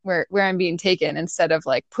I'm being taken instead of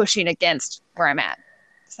like pushing against where I'm at.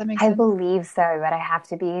 Does that make sense? I believe so, but I have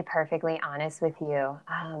to be perfectly honest with you.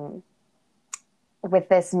 With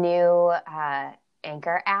this new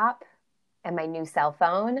Anchor app and my new cell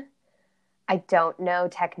phone, I don't know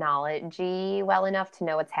technology well enough to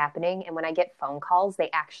know what's happening. And when I get phone calls, they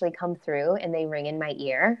actually come through and they ring in my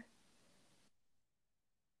ear.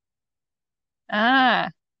 Ah,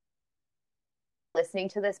 Listening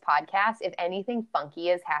to this podcast, if anything funky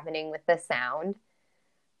is happening with the sound,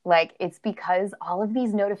 like it's because all of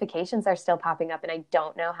these notifications are still popping up and I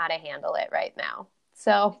don't know how to handle it right now.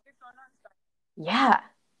 So, yeah,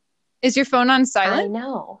 is your phone on I silent?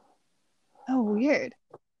 know. Oh, weird.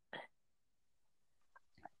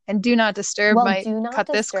 And do not disturb Well, might do not cut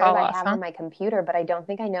this disturb call I off, have huh? on my computer, but I don't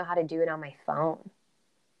think I know how to do it on my phone.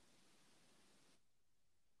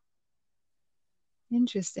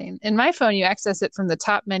 Interesting. In my phone, you access it from the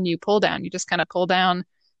top menu pull down. You just kind of pull down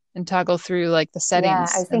and toggle through like the Yeah, I settings,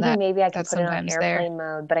 was and thinking maybe I could that's put it on sometimes there. airplane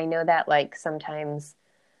mode, but I know that like sometimes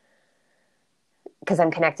because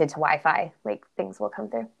I'm connected to Wi-Fi, like things will come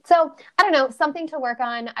through. So I don't know, something to work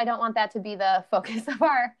on. I don't want that to be the focus of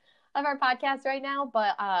our podcast right now,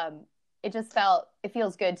 but it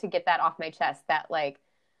feels good to get that off my chest that like,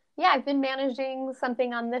 yeah, I've been managing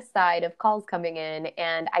something on this side of calls coming in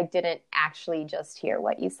and I didn't actually just hear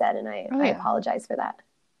what you said, and Oh I yeah. apologize for that.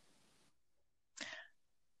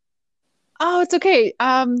 Oh, it's okay.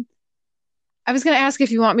 I was gonna ask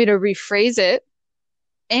if you want me to rephrase it,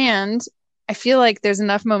 and I feel like there's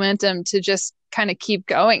enough momentum to just kind of keep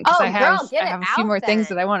going because Oh, girl, I get it have a few out more things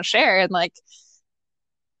that I then. want to share and like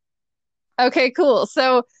okay, cool.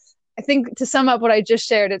 So I think to sum up what I just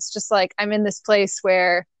shared, it's just like I'm in this place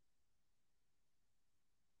where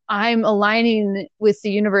I'm aligning with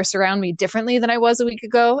the universe around me differently than I was a week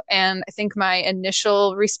ago. And I think my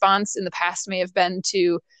initial response in the past may have been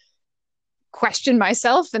to question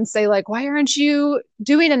myself and say, like, why aren't you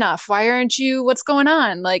doing enough? Why aren't you, what's going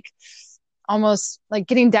on? Like, almost like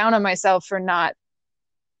getting down on myself for not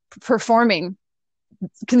performing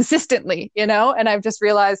consistently, you know? And I've just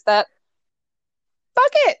realized that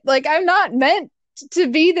fuck it. Like, I'm not meant to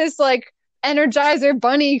be this like energizer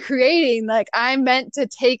bunny creating. Like, I'm meant to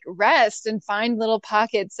take rest and find little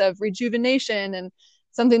pockets of rejuvenation. And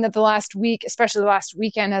something that the last week, especially the last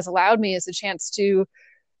weekend, has allowed me is a chance to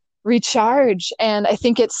recharge. And I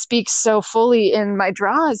think it speaks so fully in my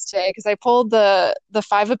draws today because I pulled the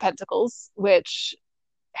Five of Pentacles, which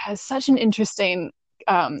has such an interesting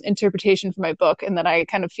interpretation for my book, and that I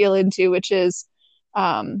kind of feel into, which is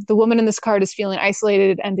the woman in this card is feeling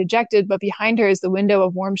isolated and dejected, but behind her is the window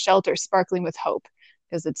of warm shelter sparkling with hope.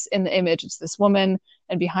 Because it's in the image, it's this woman,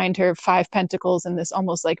 and behind her, five pentacles and this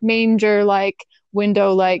almost like manger like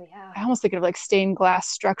window, like, Yeah. I almost think of like stained glass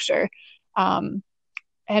structure.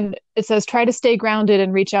 And it says, try to stay grounded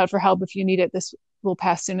and reach out for help if you need it. This will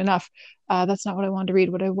pass soon enough. That's not what I wanted to read.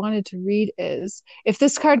 What I wanted to read is, if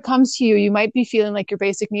this card comes to you, you might be feeling like your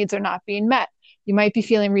basic needs are not being met. You might be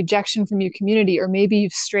feeling rejection from your community, or maybe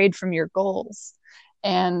you've strayed from your goals.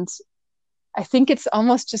 And I think it's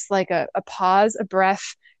almost just like a pause, a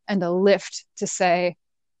breath, and a lift to say,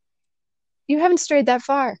 you haven't strayed that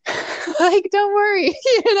far. Like, don't worry,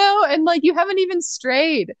 you know, and like, you haven't even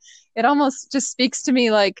strayed. It almost just speaks to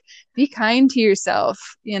me like, be kind to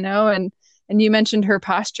yourself, you know. And you mentioned her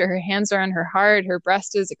posture, her hands are on her heart, her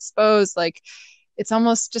breast is exposed. Like, it's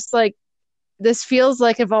almost just like, this feels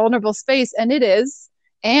like a vulnerable space, and it is.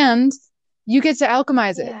 And you get to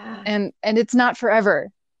alchemize it. Yeah. And it's not forever.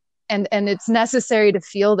 And it's necessary to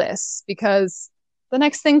feel this, because the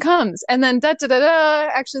next thing comes. And then da da da da.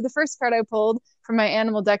 Actually, the first card I pulled from my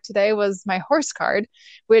animal deck today was my horse card,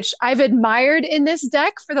 which I've admired in this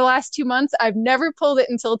deck for the last 2 months. I've never pulled it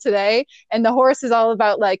until today. And the horse is all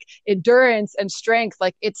about like endurance and strength.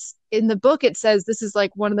 Like, it's in the book, it says this is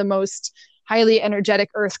like one of the most highly energetic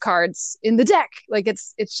earth cards in the deck. Like,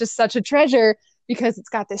 it's just such a treasure because it's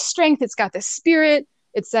got this strength, it's got this spirit.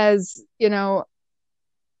 It says, you know,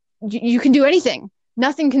 you can do anything.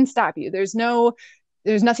 Nothing can stop you. There's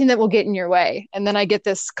nothing that will get in your way. And then I get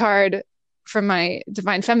this card from my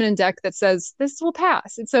Divine Feminine deck that says, this will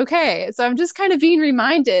pass. It's okay. So I'm just kind of being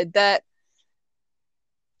reminded that,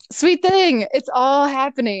 sweet thing, it's all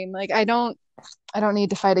happening. Like, I don't need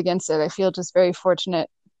to fight against it. I feel just very fortunate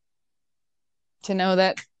to know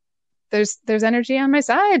that there's energy on my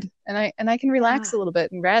side, and I can relax a little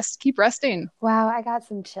bit and keep resting. Wow, I got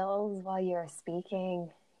some chills while you were speaking,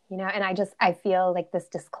 you know, and I feel like this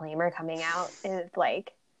disclaimer coming out is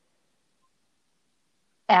like,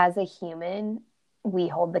 as a human, we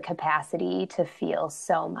hold the capacity to feel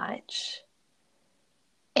so much.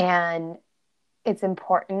 And it's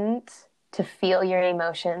important to feel your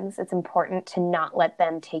emotions. It's important to not let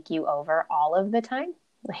them take you over all of the time.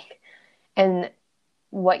 Like, and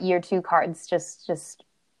what your two cards just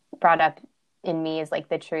brought up in me is like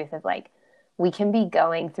the truth of like, we can be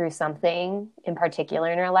going through something in particular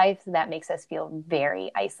in our life that makes us feel very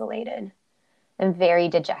isolated and very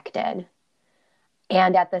dejected.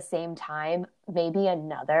 And at the same time, maybe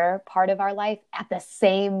another part of our life at the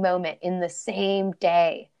same moment in the same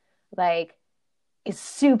day, like, is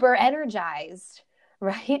super energized,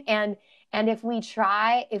 right? And if we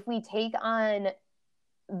take on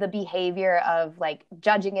the behavior of like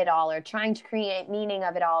judging it all or trying to create meaning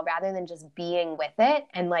of it all rather than just being with it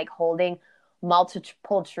and like holding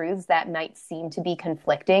multiple truths that might seem to be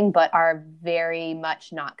conflicting but are very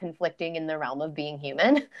much not conflicting in the realm of being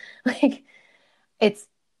human, like,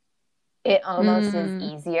 it almost is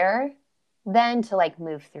easier than to like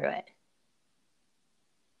move through it.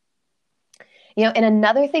 You know, and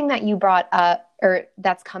another thing that you brought up, or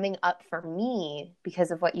that's coming up for me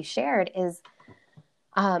because of what you shared, is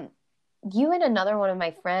you and another one of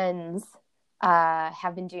my friends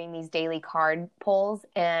have been doing these daily card pulls,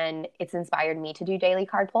 and it's inspired me to do daily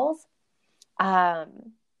card pulls.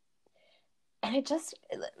 And it just,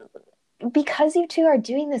 because you two are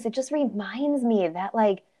doing this, it just reminds me that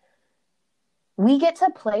like, we get to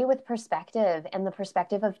play with perspective and the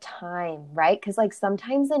perspective of time, right? Because like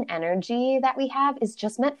sometimes an energy that we have is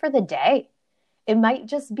just meant for the day. It might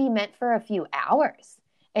just be meant for a few hours.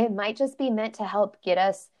 It might just be meant to help get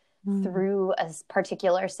us through a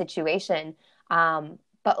particular situation.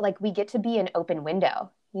 But like, we get to be an open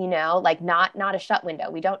window, you know, like not a shut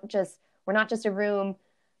window. We're not just a room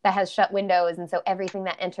that has shut windows, and so everything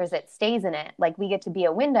that enters it stays in it. Like we get to be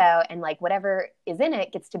a window, and like whatever is in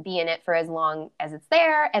it gets to be in it for as long as it's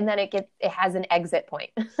there, and then it has an exit point.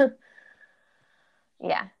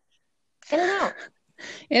 Yeah, in and out.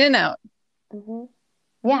 In and out. Hmm.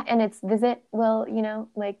 Yeah, and its visit will,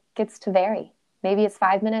 like gets to vary. Maybe it's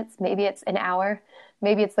 5 minutes, maybe it's an hour,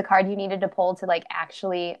 maybe it's the card you needed to pull to like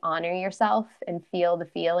actually honor yourself and feel the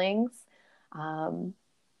feelings. Um,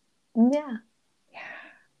 yeah.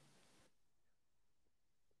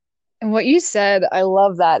 And what you said, I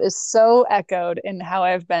love that, is so echoed in how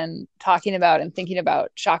I've been talking about and thinking about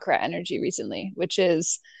chakra energy recently, which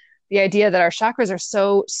is the idea that our chakras are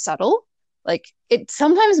so subtle. Like it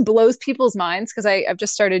sometimes blows people's minds because I've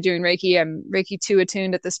just started doing Reiki. I'm Reiki 2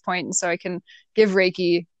 attuned at this point, and so I can give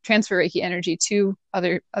Reiki, transfer Reiki energy to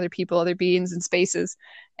other people, other beings and spaces.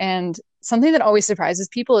 And something that always surprises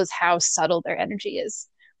people is how subtle their energy is.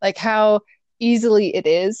 Like how easily it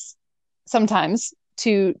is sometimes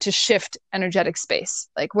to shift energetic space.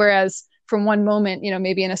 Like whereas from one moment,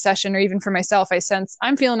 maybe in a session or even for myself, I sense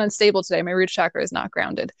I'm feeling unstable today. My root chakra is not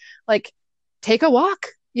grounded. Like take a walk,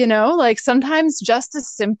 like sometimes just a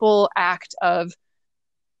simple act of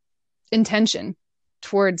intention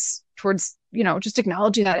towards just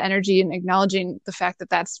acknowledging that energy and acknowledging the fact that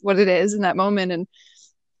that's what it is in that moment. And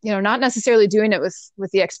not necessarily doing it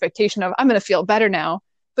with the expectation of I'm going to feel better now,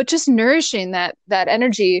 but just nourishing that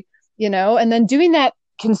energy, and then doing that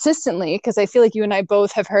consistently. Because I feel like you and I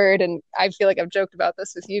both have heard, and I feel like I've joked about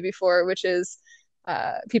this with you before, which is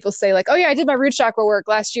people say like, oh yeah, I did my root chakra work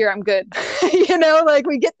last year, I'm good. Like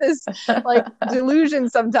we get this like delusion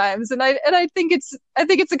sometimes. And I think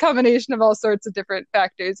it's a combination of all sorts of different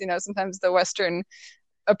factors. Sometimes the Western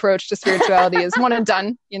approach to spirituality is one and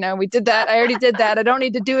done. We did that. I already did that. I don't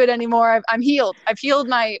need to do it anymore. I'm healed. I've healed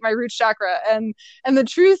my root chakra. And the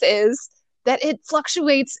truth is that it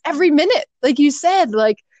fluctuates every minute. Like you said,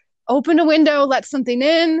 like open a window, let something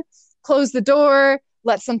in, close the door,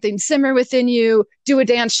 let something simmer within you, do a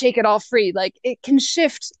dance, shake it all free. Like it can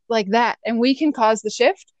shift like that. And we can cause the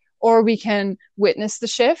shift, or we can witness the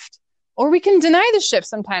shift, or we can deny the shift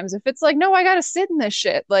sometimes. If it's like, no, I got to sit in this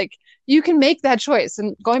shit. Like you can make that choice.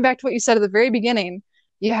 And going back to what you said at the very beginning,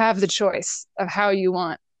 you have the choice of how you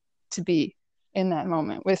want to be in that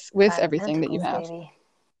moment with everything that you have. Baby.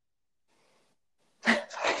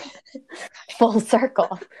 Full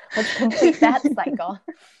circle. Let's complete that cycle.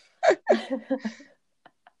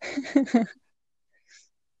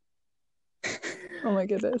 Oh my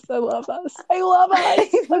goodness. I love us. I'm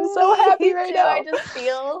so happy right now. I just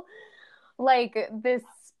feel like this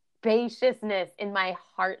spaciousness in my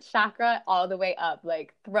heart chakra all the way up,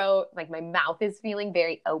 like throat, like my mouth is feeling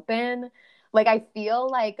very open. Like I feel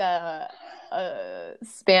like a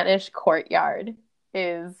Spanish courtyard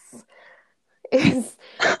is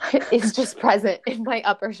just present in my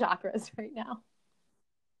upper chakras right now.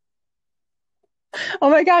 Oh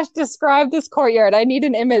my gosh, describe this courtyard. I need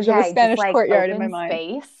an image of a Spanish just, like, courtyard in my mind.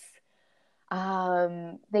 Space.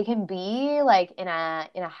 They can be like in a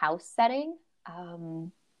house setting.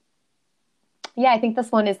 Yeah, I think this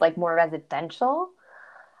one is like more residential.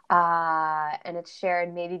 And it's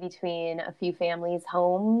shared maybe between a few families'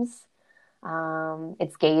 homes.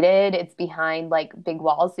 It's gated. It's behind like big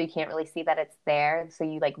walls, so you can't really see that it's there. So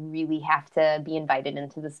you like really have to be invited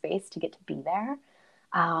into the space to get to be there.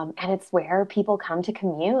 And it's where people come to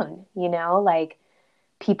commune, like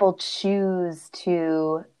people choose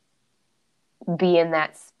to be in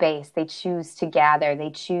that space. They choose to gather. They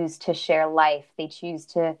choose to share life. They choose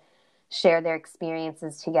to share their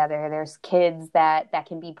experiences together. There's kids that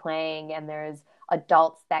can be playing, and there's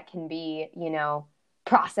adults that can be,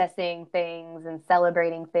 processing things and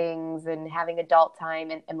celebrating things and having adult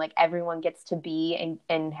time. And like everyone gets to be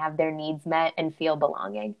and have their needs met and feel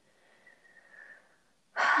belonging.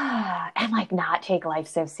 And like not take life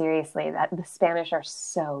so seriously. That the Spanish are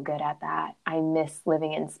so good at that. I miss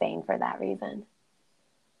living in Spain for that reason.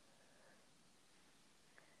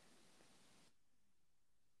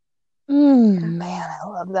 Man, I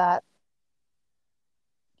love that.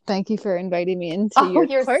 Thank you for inviting me into your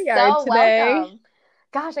courtyard so today. Welcome.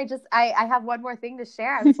 Gosh, I have one more thing to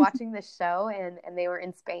share. I was watching this show and they were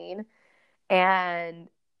in Spain, and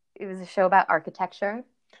it was a show about architecture,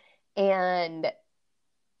 and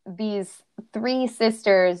these three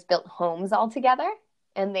sisters built homes all together,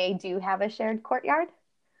 and they do have a shared courtyard.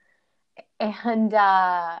 And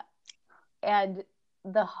the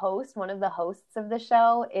host, one of the hosts of the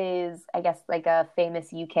show, is I guess like a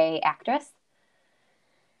famous UK actress.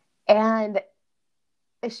 And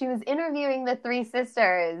she was interviewing the three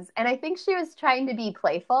sisters, and I think she was trying to be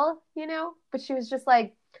playful, but she was just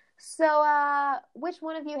like, So, which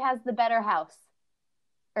one of you has the better house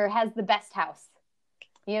or has the best house?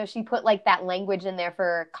 You know, she put like that language in there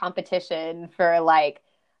for competition, for like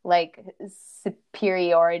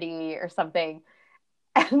superiority or something.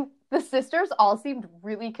 And the sisters all seemed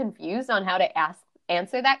really confused on how to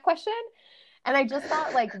answer that question. And I just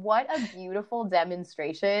thought, like, what a beautiful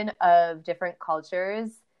demonstration of different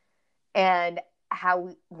cultures and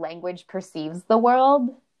how language perceives the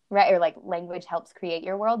world, right? Or like language helps create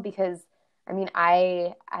your world. Because I mean,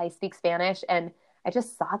 I speak Spanish, and I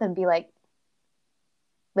just saw them be like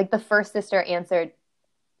the first sister answered,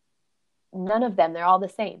 none of them, they're all the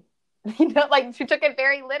same. You know, like she took it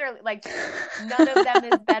very literally, like none of them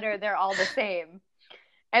is better, they're all the same.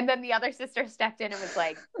 And then the other sister stepped in and was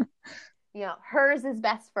like, you know, hers is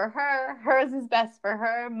best for her, hers is best for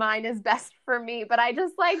her, mine is best for me. But I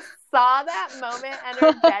just like saw that moment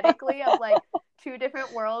energetically of like two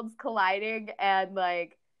different worlds colliding and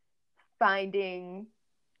like finding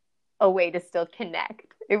a way to still connect.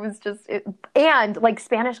 It was just and like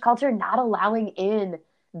Spanish culture not allowing in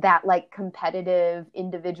that like competitive,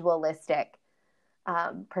 individualistic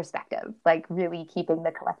perspective, like really keeping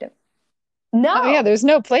the collective. Oh yeah, No, there's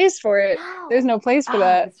no place for it. There's no. no place for Oh,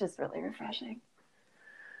 that. it's just really refreshing.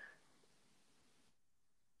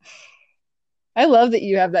 I love that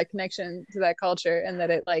you have that connection to that culture and that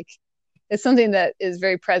it like it's something that is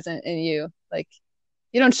very present in you. Like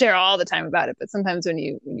you don't share all the time about it, but sometimes when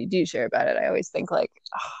you do share about it, I always think like,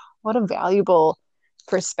 oh, what a valuable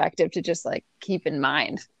perspective to just like keep in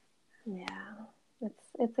mind. Yeah,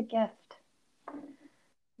 it's a gift,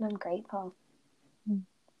 and I'm grateful.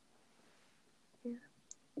 Yeah.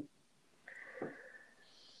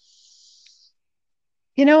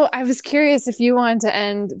 You know, I was curious if you wanted to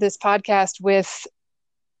end this podcast with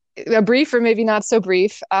a brief or maybe not so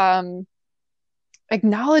brief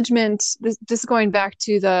acknowledgement. This is going back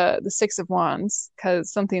to the Six of Wands,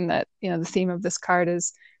 because something that, you know, the theme of this card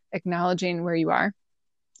is acknowledging where you are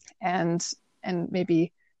and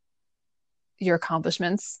maybe your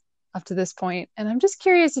accomplishments up to this point. And I'm just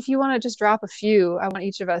curious if you want to just drop a few. I want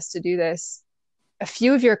each of us to do this. A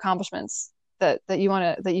few of your accomplishments that you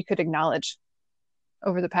want to that you could acknowledge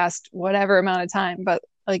over the past whatever amount of time. But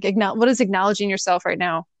like, what does acknowledging yourself right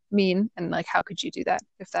now mean, and like, how could you do that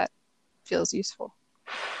if that feels useful?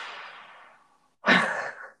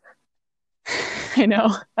 I know,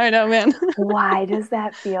 man. Why does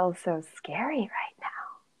that feel so scary right now?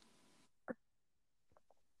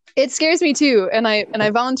 It scares me too, and I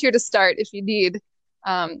volunteer to start if you need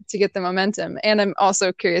to get the momentum. And I'm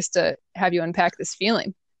also curious to have you unpack this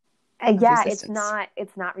feeling of Yeah, resistance.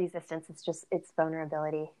 it's not resistance. It's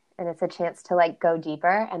vulnerability, and it's a chance to like go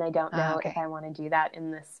deeper. And I don't know if Okay, I want to do that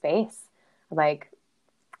in this space, like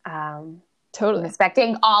um, totally.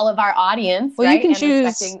 respecting all of our audience, Well, you right? can And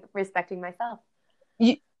choose. respecting myself.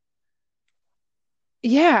 You,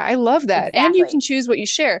 yeah, I love that. And you can Exactly. choose what you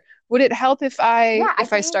share. Would it help Yeah, I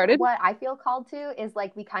if I think started? what I feel called to is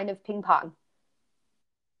like we kind of ping pong.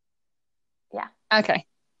 Yeah. Okay.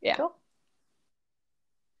 Yeah. Cool.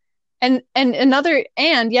 And another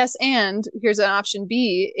and yes, and here's an option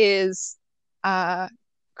B is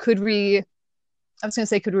could we I was going to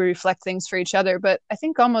say could we reflect things for each other, but I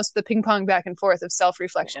think almost the ping pong back and forth of Yeah.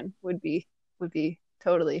 self-reflection would be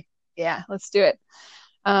totally. Yeah, let's do it.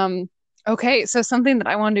 Um okay, so something that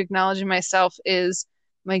I want to acknowledge in myself is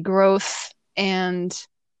my growth and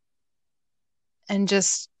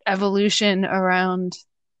just evolution around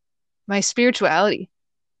my spirituality.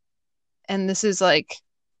 And this is like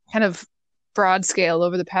kind of broad scale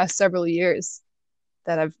over the past several years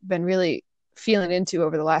that I've been really feeling into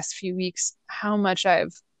over the last few weeks, how much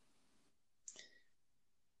I've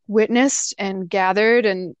witnessed and gathered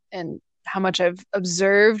and how much I've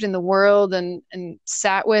observed in the world and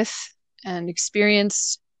sat with and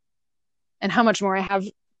experienced, and how much more I have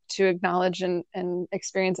to acknowledge and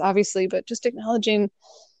experience, obviously, but just acknowledging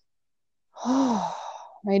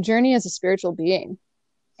my journey as a spiritual being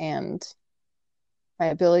and my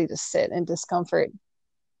ability to sit in discomfort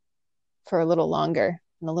for a little longer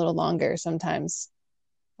and a little longer sometimes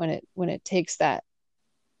when it takes that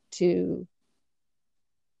to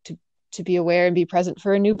to to be aware and be present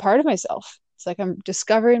for a new part of myself. It's like I'm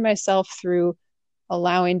discovering myself through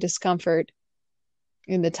allowing discomfort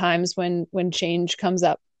in the times when change comes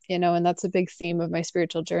up, you know, and that's a big theme of my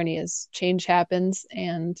spiritual journey is change happens,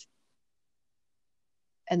 and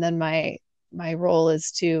then my role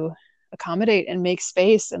is to accommodate and make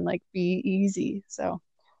space and like be easy. So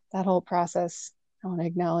that whole process I want to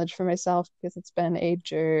acknowledge for myself because it's been a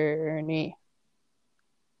journey.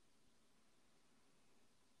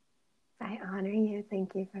 I honor you.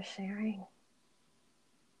 Thank you for sharing.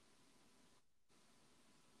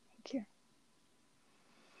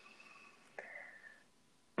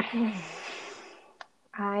 I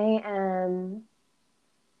am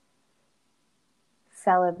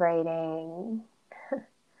celebrating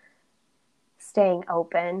staying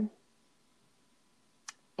open,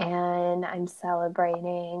 and I'm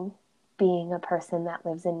celebrating being a person that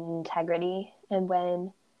lives in integrity, and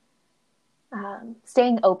when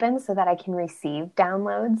staying open so that I can receive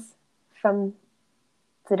downloads from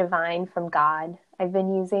the divine, from God. I've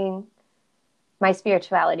been using my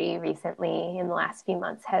spirituality recently in the last few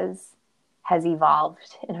months has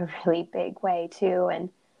evolved in a really big way too, and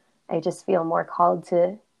I just feel more called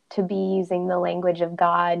to be using the language of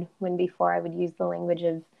God when before I would use the language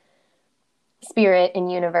of spirit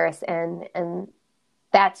and universe, and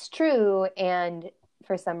that's true. And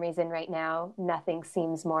for some reason right now, nothing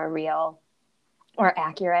seems more real or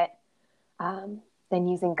accurate than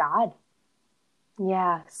using God.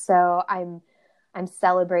 Yeah, so I'm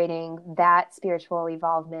celebrating that spiritual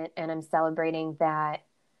evolvement, and I'm celebrating that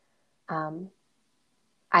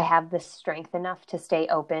I have the strength enough to stay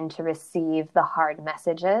open to receive the hard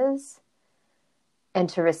messages and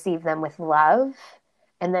to receive them with love,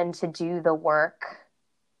 and then to do the work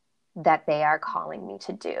that they are calling me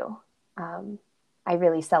to do. I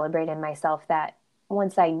really celebrate in myself that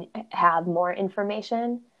once I have more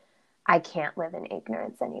information, I can't live in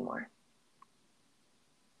ignorance anymore.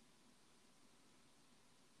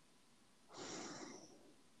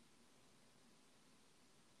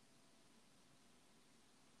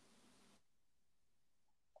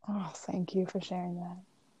 Oh, thank you for sharing that.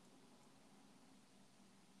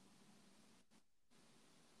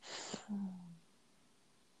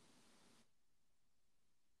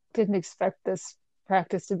 Didn't expect this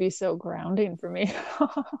practice to be so grounding for me.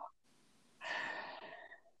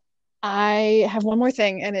 I have one more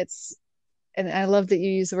thing, and I love that you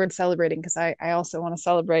use the word celebrating, because I also want to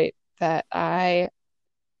celebrate that I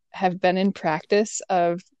have been in practice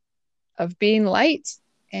of being light,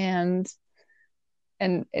 and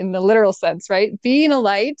in the literal sense, right? Being a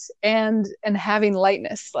light and having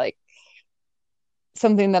lightness, like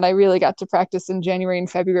something that I really got to practice in January and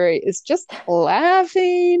February is just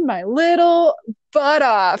laughing my little butt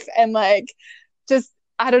off, and like just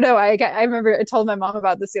I don't know. I remember I told my mom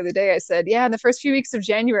about this the other day. I said, yeah, in the first few weeks of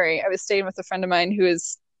January, I was staying with a friend of mine who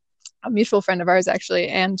is a mutual friend of ours actually,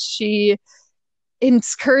 and she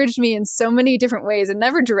encouraged me in so many different ways, and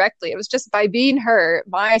never directly. It was just by being her,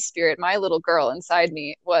 my spirit, my little girl inside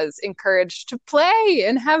me was encouraged to play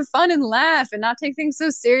and have fun and laugh and not take things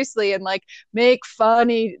so seriously, and like make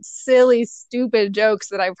funny, silly, stupid jokes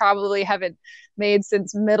that I probably haven't made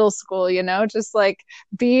since middle school, just like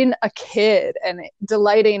being a kid and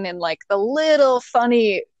delighting in like the little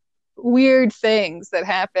funny, weird things that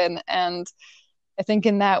happen. And I think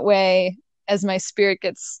in that way, as my spirit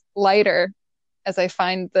gets lighter, as I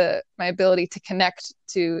find my ability to connect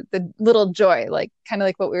to the little joy, like kind of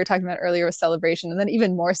like what we were talking about earlier with celebration, and then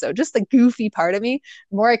even more so, just the goofy part of me,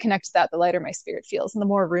 the more I connect to that, the lighter my spirit feels, and the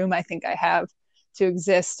more room I think I have to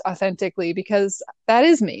exist authentically, because that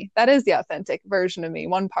is me. That is the authentic version of me,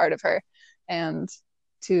 one part of her. And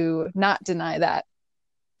to not deny that,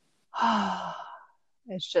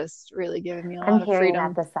 it's just really given me a I'm lot of hearing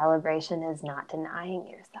freedom. that the celebration is not denying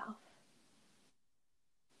yourself.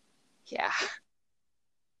 Yeah.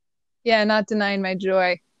 Yeah, not denying my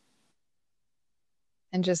joy,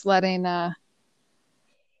 and just letting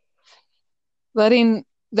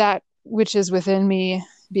that which is within me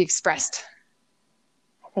be expressed.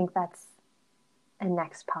 I think that's a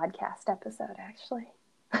next podcast episode, actually.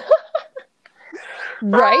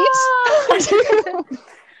 Right?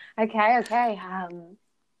 Okay. Okay.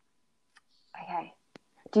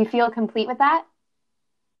 Do you feel complete with that?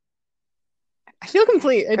 I feel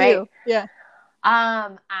complete. I do. Yeah.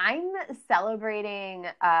 I'm celebrating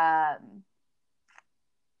up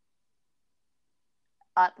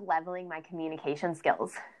leveling my communication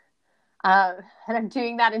skills. And I'm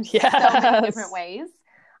doing that in so many different ways.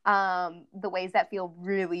 The ways that feel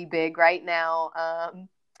really big right now,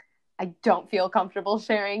 I don't feel comfortable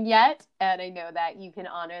sharing yet. And I know that you can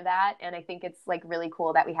honor that. And I think it's like really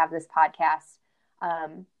cool that we have this podcast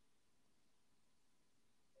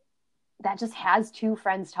that just has two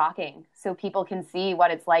friends talking, so people can see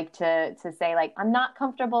what it's like to say, like, I'm not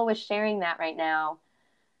comfortable with sharing that right now.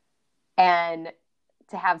 And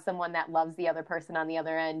to have someone that loves the other person on the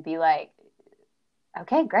other end be like,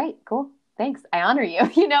 okay, great, cool, thanks, I honor you,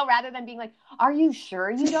 rather than being like, are you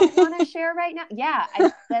sure you don't want to share right now? Yeah,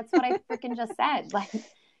 that's what I freaking just said. Like,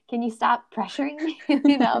 can you stop pressuring me?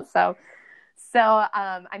 So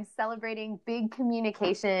I'm celebrating big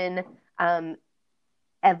communication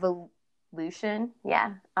evolution.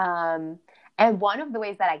 Yeah. And one of the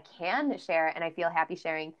ways that I can share, and I feel happy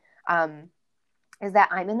sharing, is that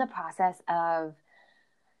I'm in the process of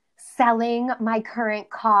selling my current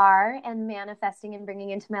car and manifesting and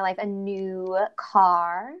bringing into my life a new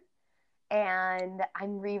car. And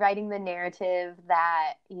I'm rewriting the narrative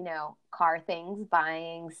that, car things,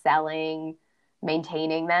 buying, selling,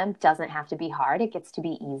 maintaining them doesn't have to be hard. It gets to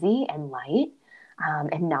be easy and light,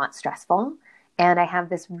 and not stressful. And I have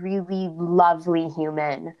this really lovely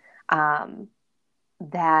human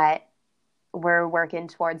that we're working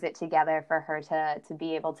towards it together for her to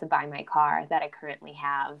be able to buy my car that I currently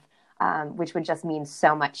have, which would just mean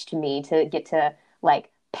so much to me to get to like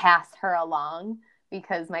pass her along,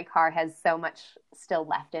 because my car has so much still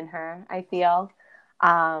left in her, I feel.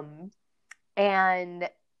 And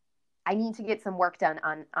I need to get some work done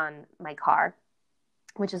on my car,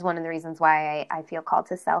 which is one of the reasons why I feel called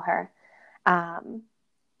to sell her.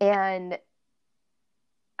 And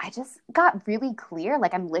I just got really clear.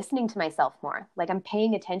 Like, I'm listening to myself more. Like, I'm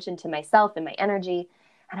paying attention to myself and my energy.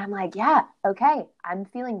 And I'm like, yeah, okay, I'm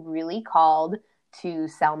feeling really called to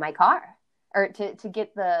sell my car, or to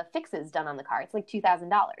get the fixes done on the car. It's like $2,000.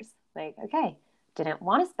 Like, okay, didn't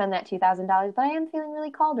want to spend that $2,000, but I am feeling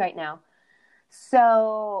really called right now.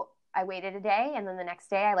 So I waited a day, and then the next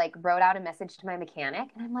day I like wrote out a message to my mechanic,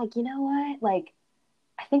 and I'm like, you know what? Like,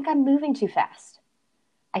 I think I'm moving too fast.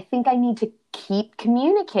 I think I need to keep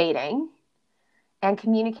communicating and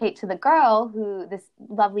communicate to the girl this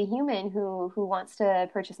lovely human who wants to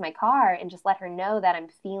purchase my car, and just let her know that I'm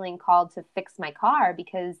feeling called to fix my car,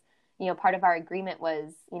 because, part of our agreement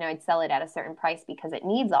was, I'd sell it at a certain price because it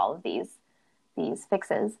needs all of these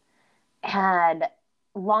fixes. And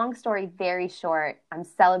long story very short, I'm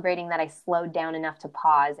celebrating that I slowed down enough to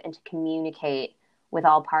pause and to communicate with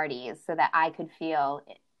all parties so that I could feel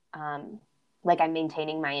like I'm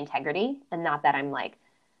maintaining my integrity, and not that I'm like,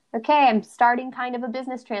 okay, I'm starting kind of a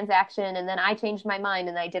business transaction and then I changed my mind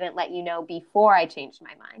and I didn't let you know before I changed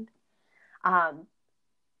my mind.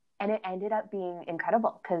 And it ended up being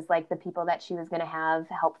incredible, because like the people that she was going to have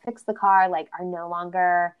help fix the car like are no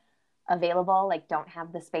longer available, like don't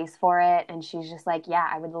have the space for it. And she's just like, yeah,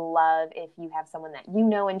 I would love if you have someone that you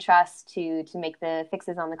know and trust to make the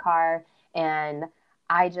fixes on the car. And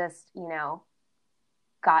I just,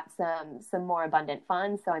 got some more abundant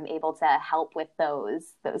funds, so I'm able to help with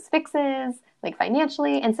those fixes, like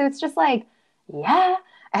financially. And so it's just like, yeah.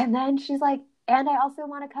 And then she's like, and I also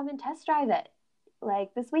want to come and test drive it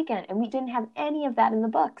like this weekend. And we didn't have any of that in the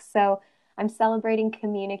book. So I'm celebrating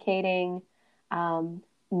communicating,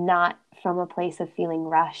 not from a place of feeling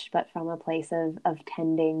rushed, but from a place of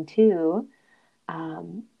tending to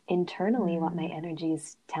internally what my energy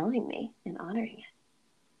is telling me and honoring it.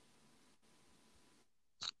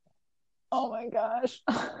 Oh my gosh.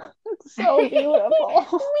 It's so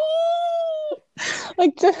beautiful.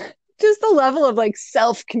 Like just the level of like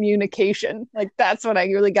self-communication. Like that's what I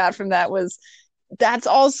really got from that, was that's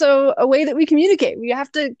also a way that we communicate. We have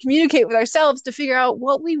to communicate with ourselves to figure out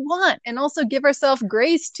what we want, and also give ourselves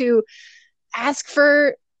grace to ask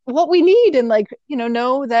for what we need, and like,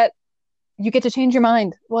 know that you get to change your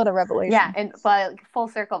mind. What a revelation. Yeah, and full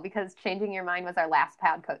circle, because changing your mind was our last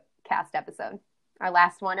podcast episode. Our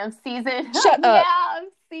last one of season. Shut up. Yeah,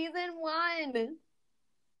 season 1.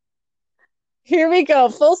 Here we go.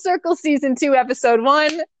 Full circle, season 2, episode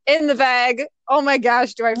 1 in the bag. Oh my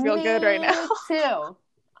gosh, do I feel good right now? Too.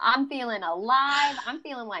 I'm feeling alive. I'm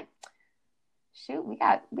feeling like, shoot, we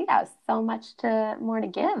got so much more to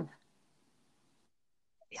give. Oh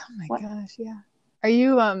my gosh, yeah. Are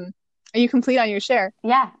you complete on your share?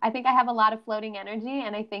 Yeah, I think I have a lot of floating energy,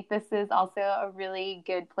 and I think this is also a really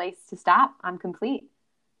good place to stop. I'm complete.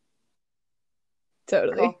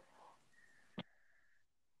 Totally. Cool.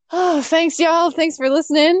 Oh, thanks, y'all. Thanks for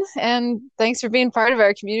listening, and thanks for being part of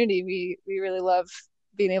our community. We really love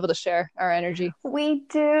being able to share our energy. We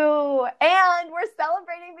do. And we're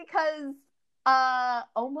celebrating because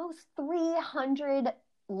almost 300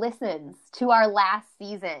 listens to our last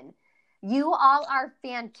season. You all are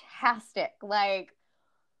fantastic. Like,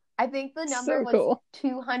 I think the number was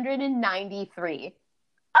 293.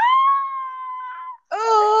 Ah!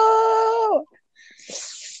 Oh!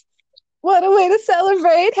 What a way to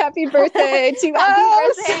celebrate. Happy birthday to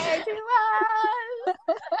us. Happy birthday to us.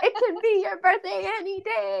 It can be your birthday any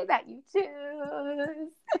day that you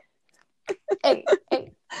choose. Hey.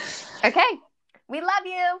 Okay. We love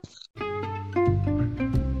you.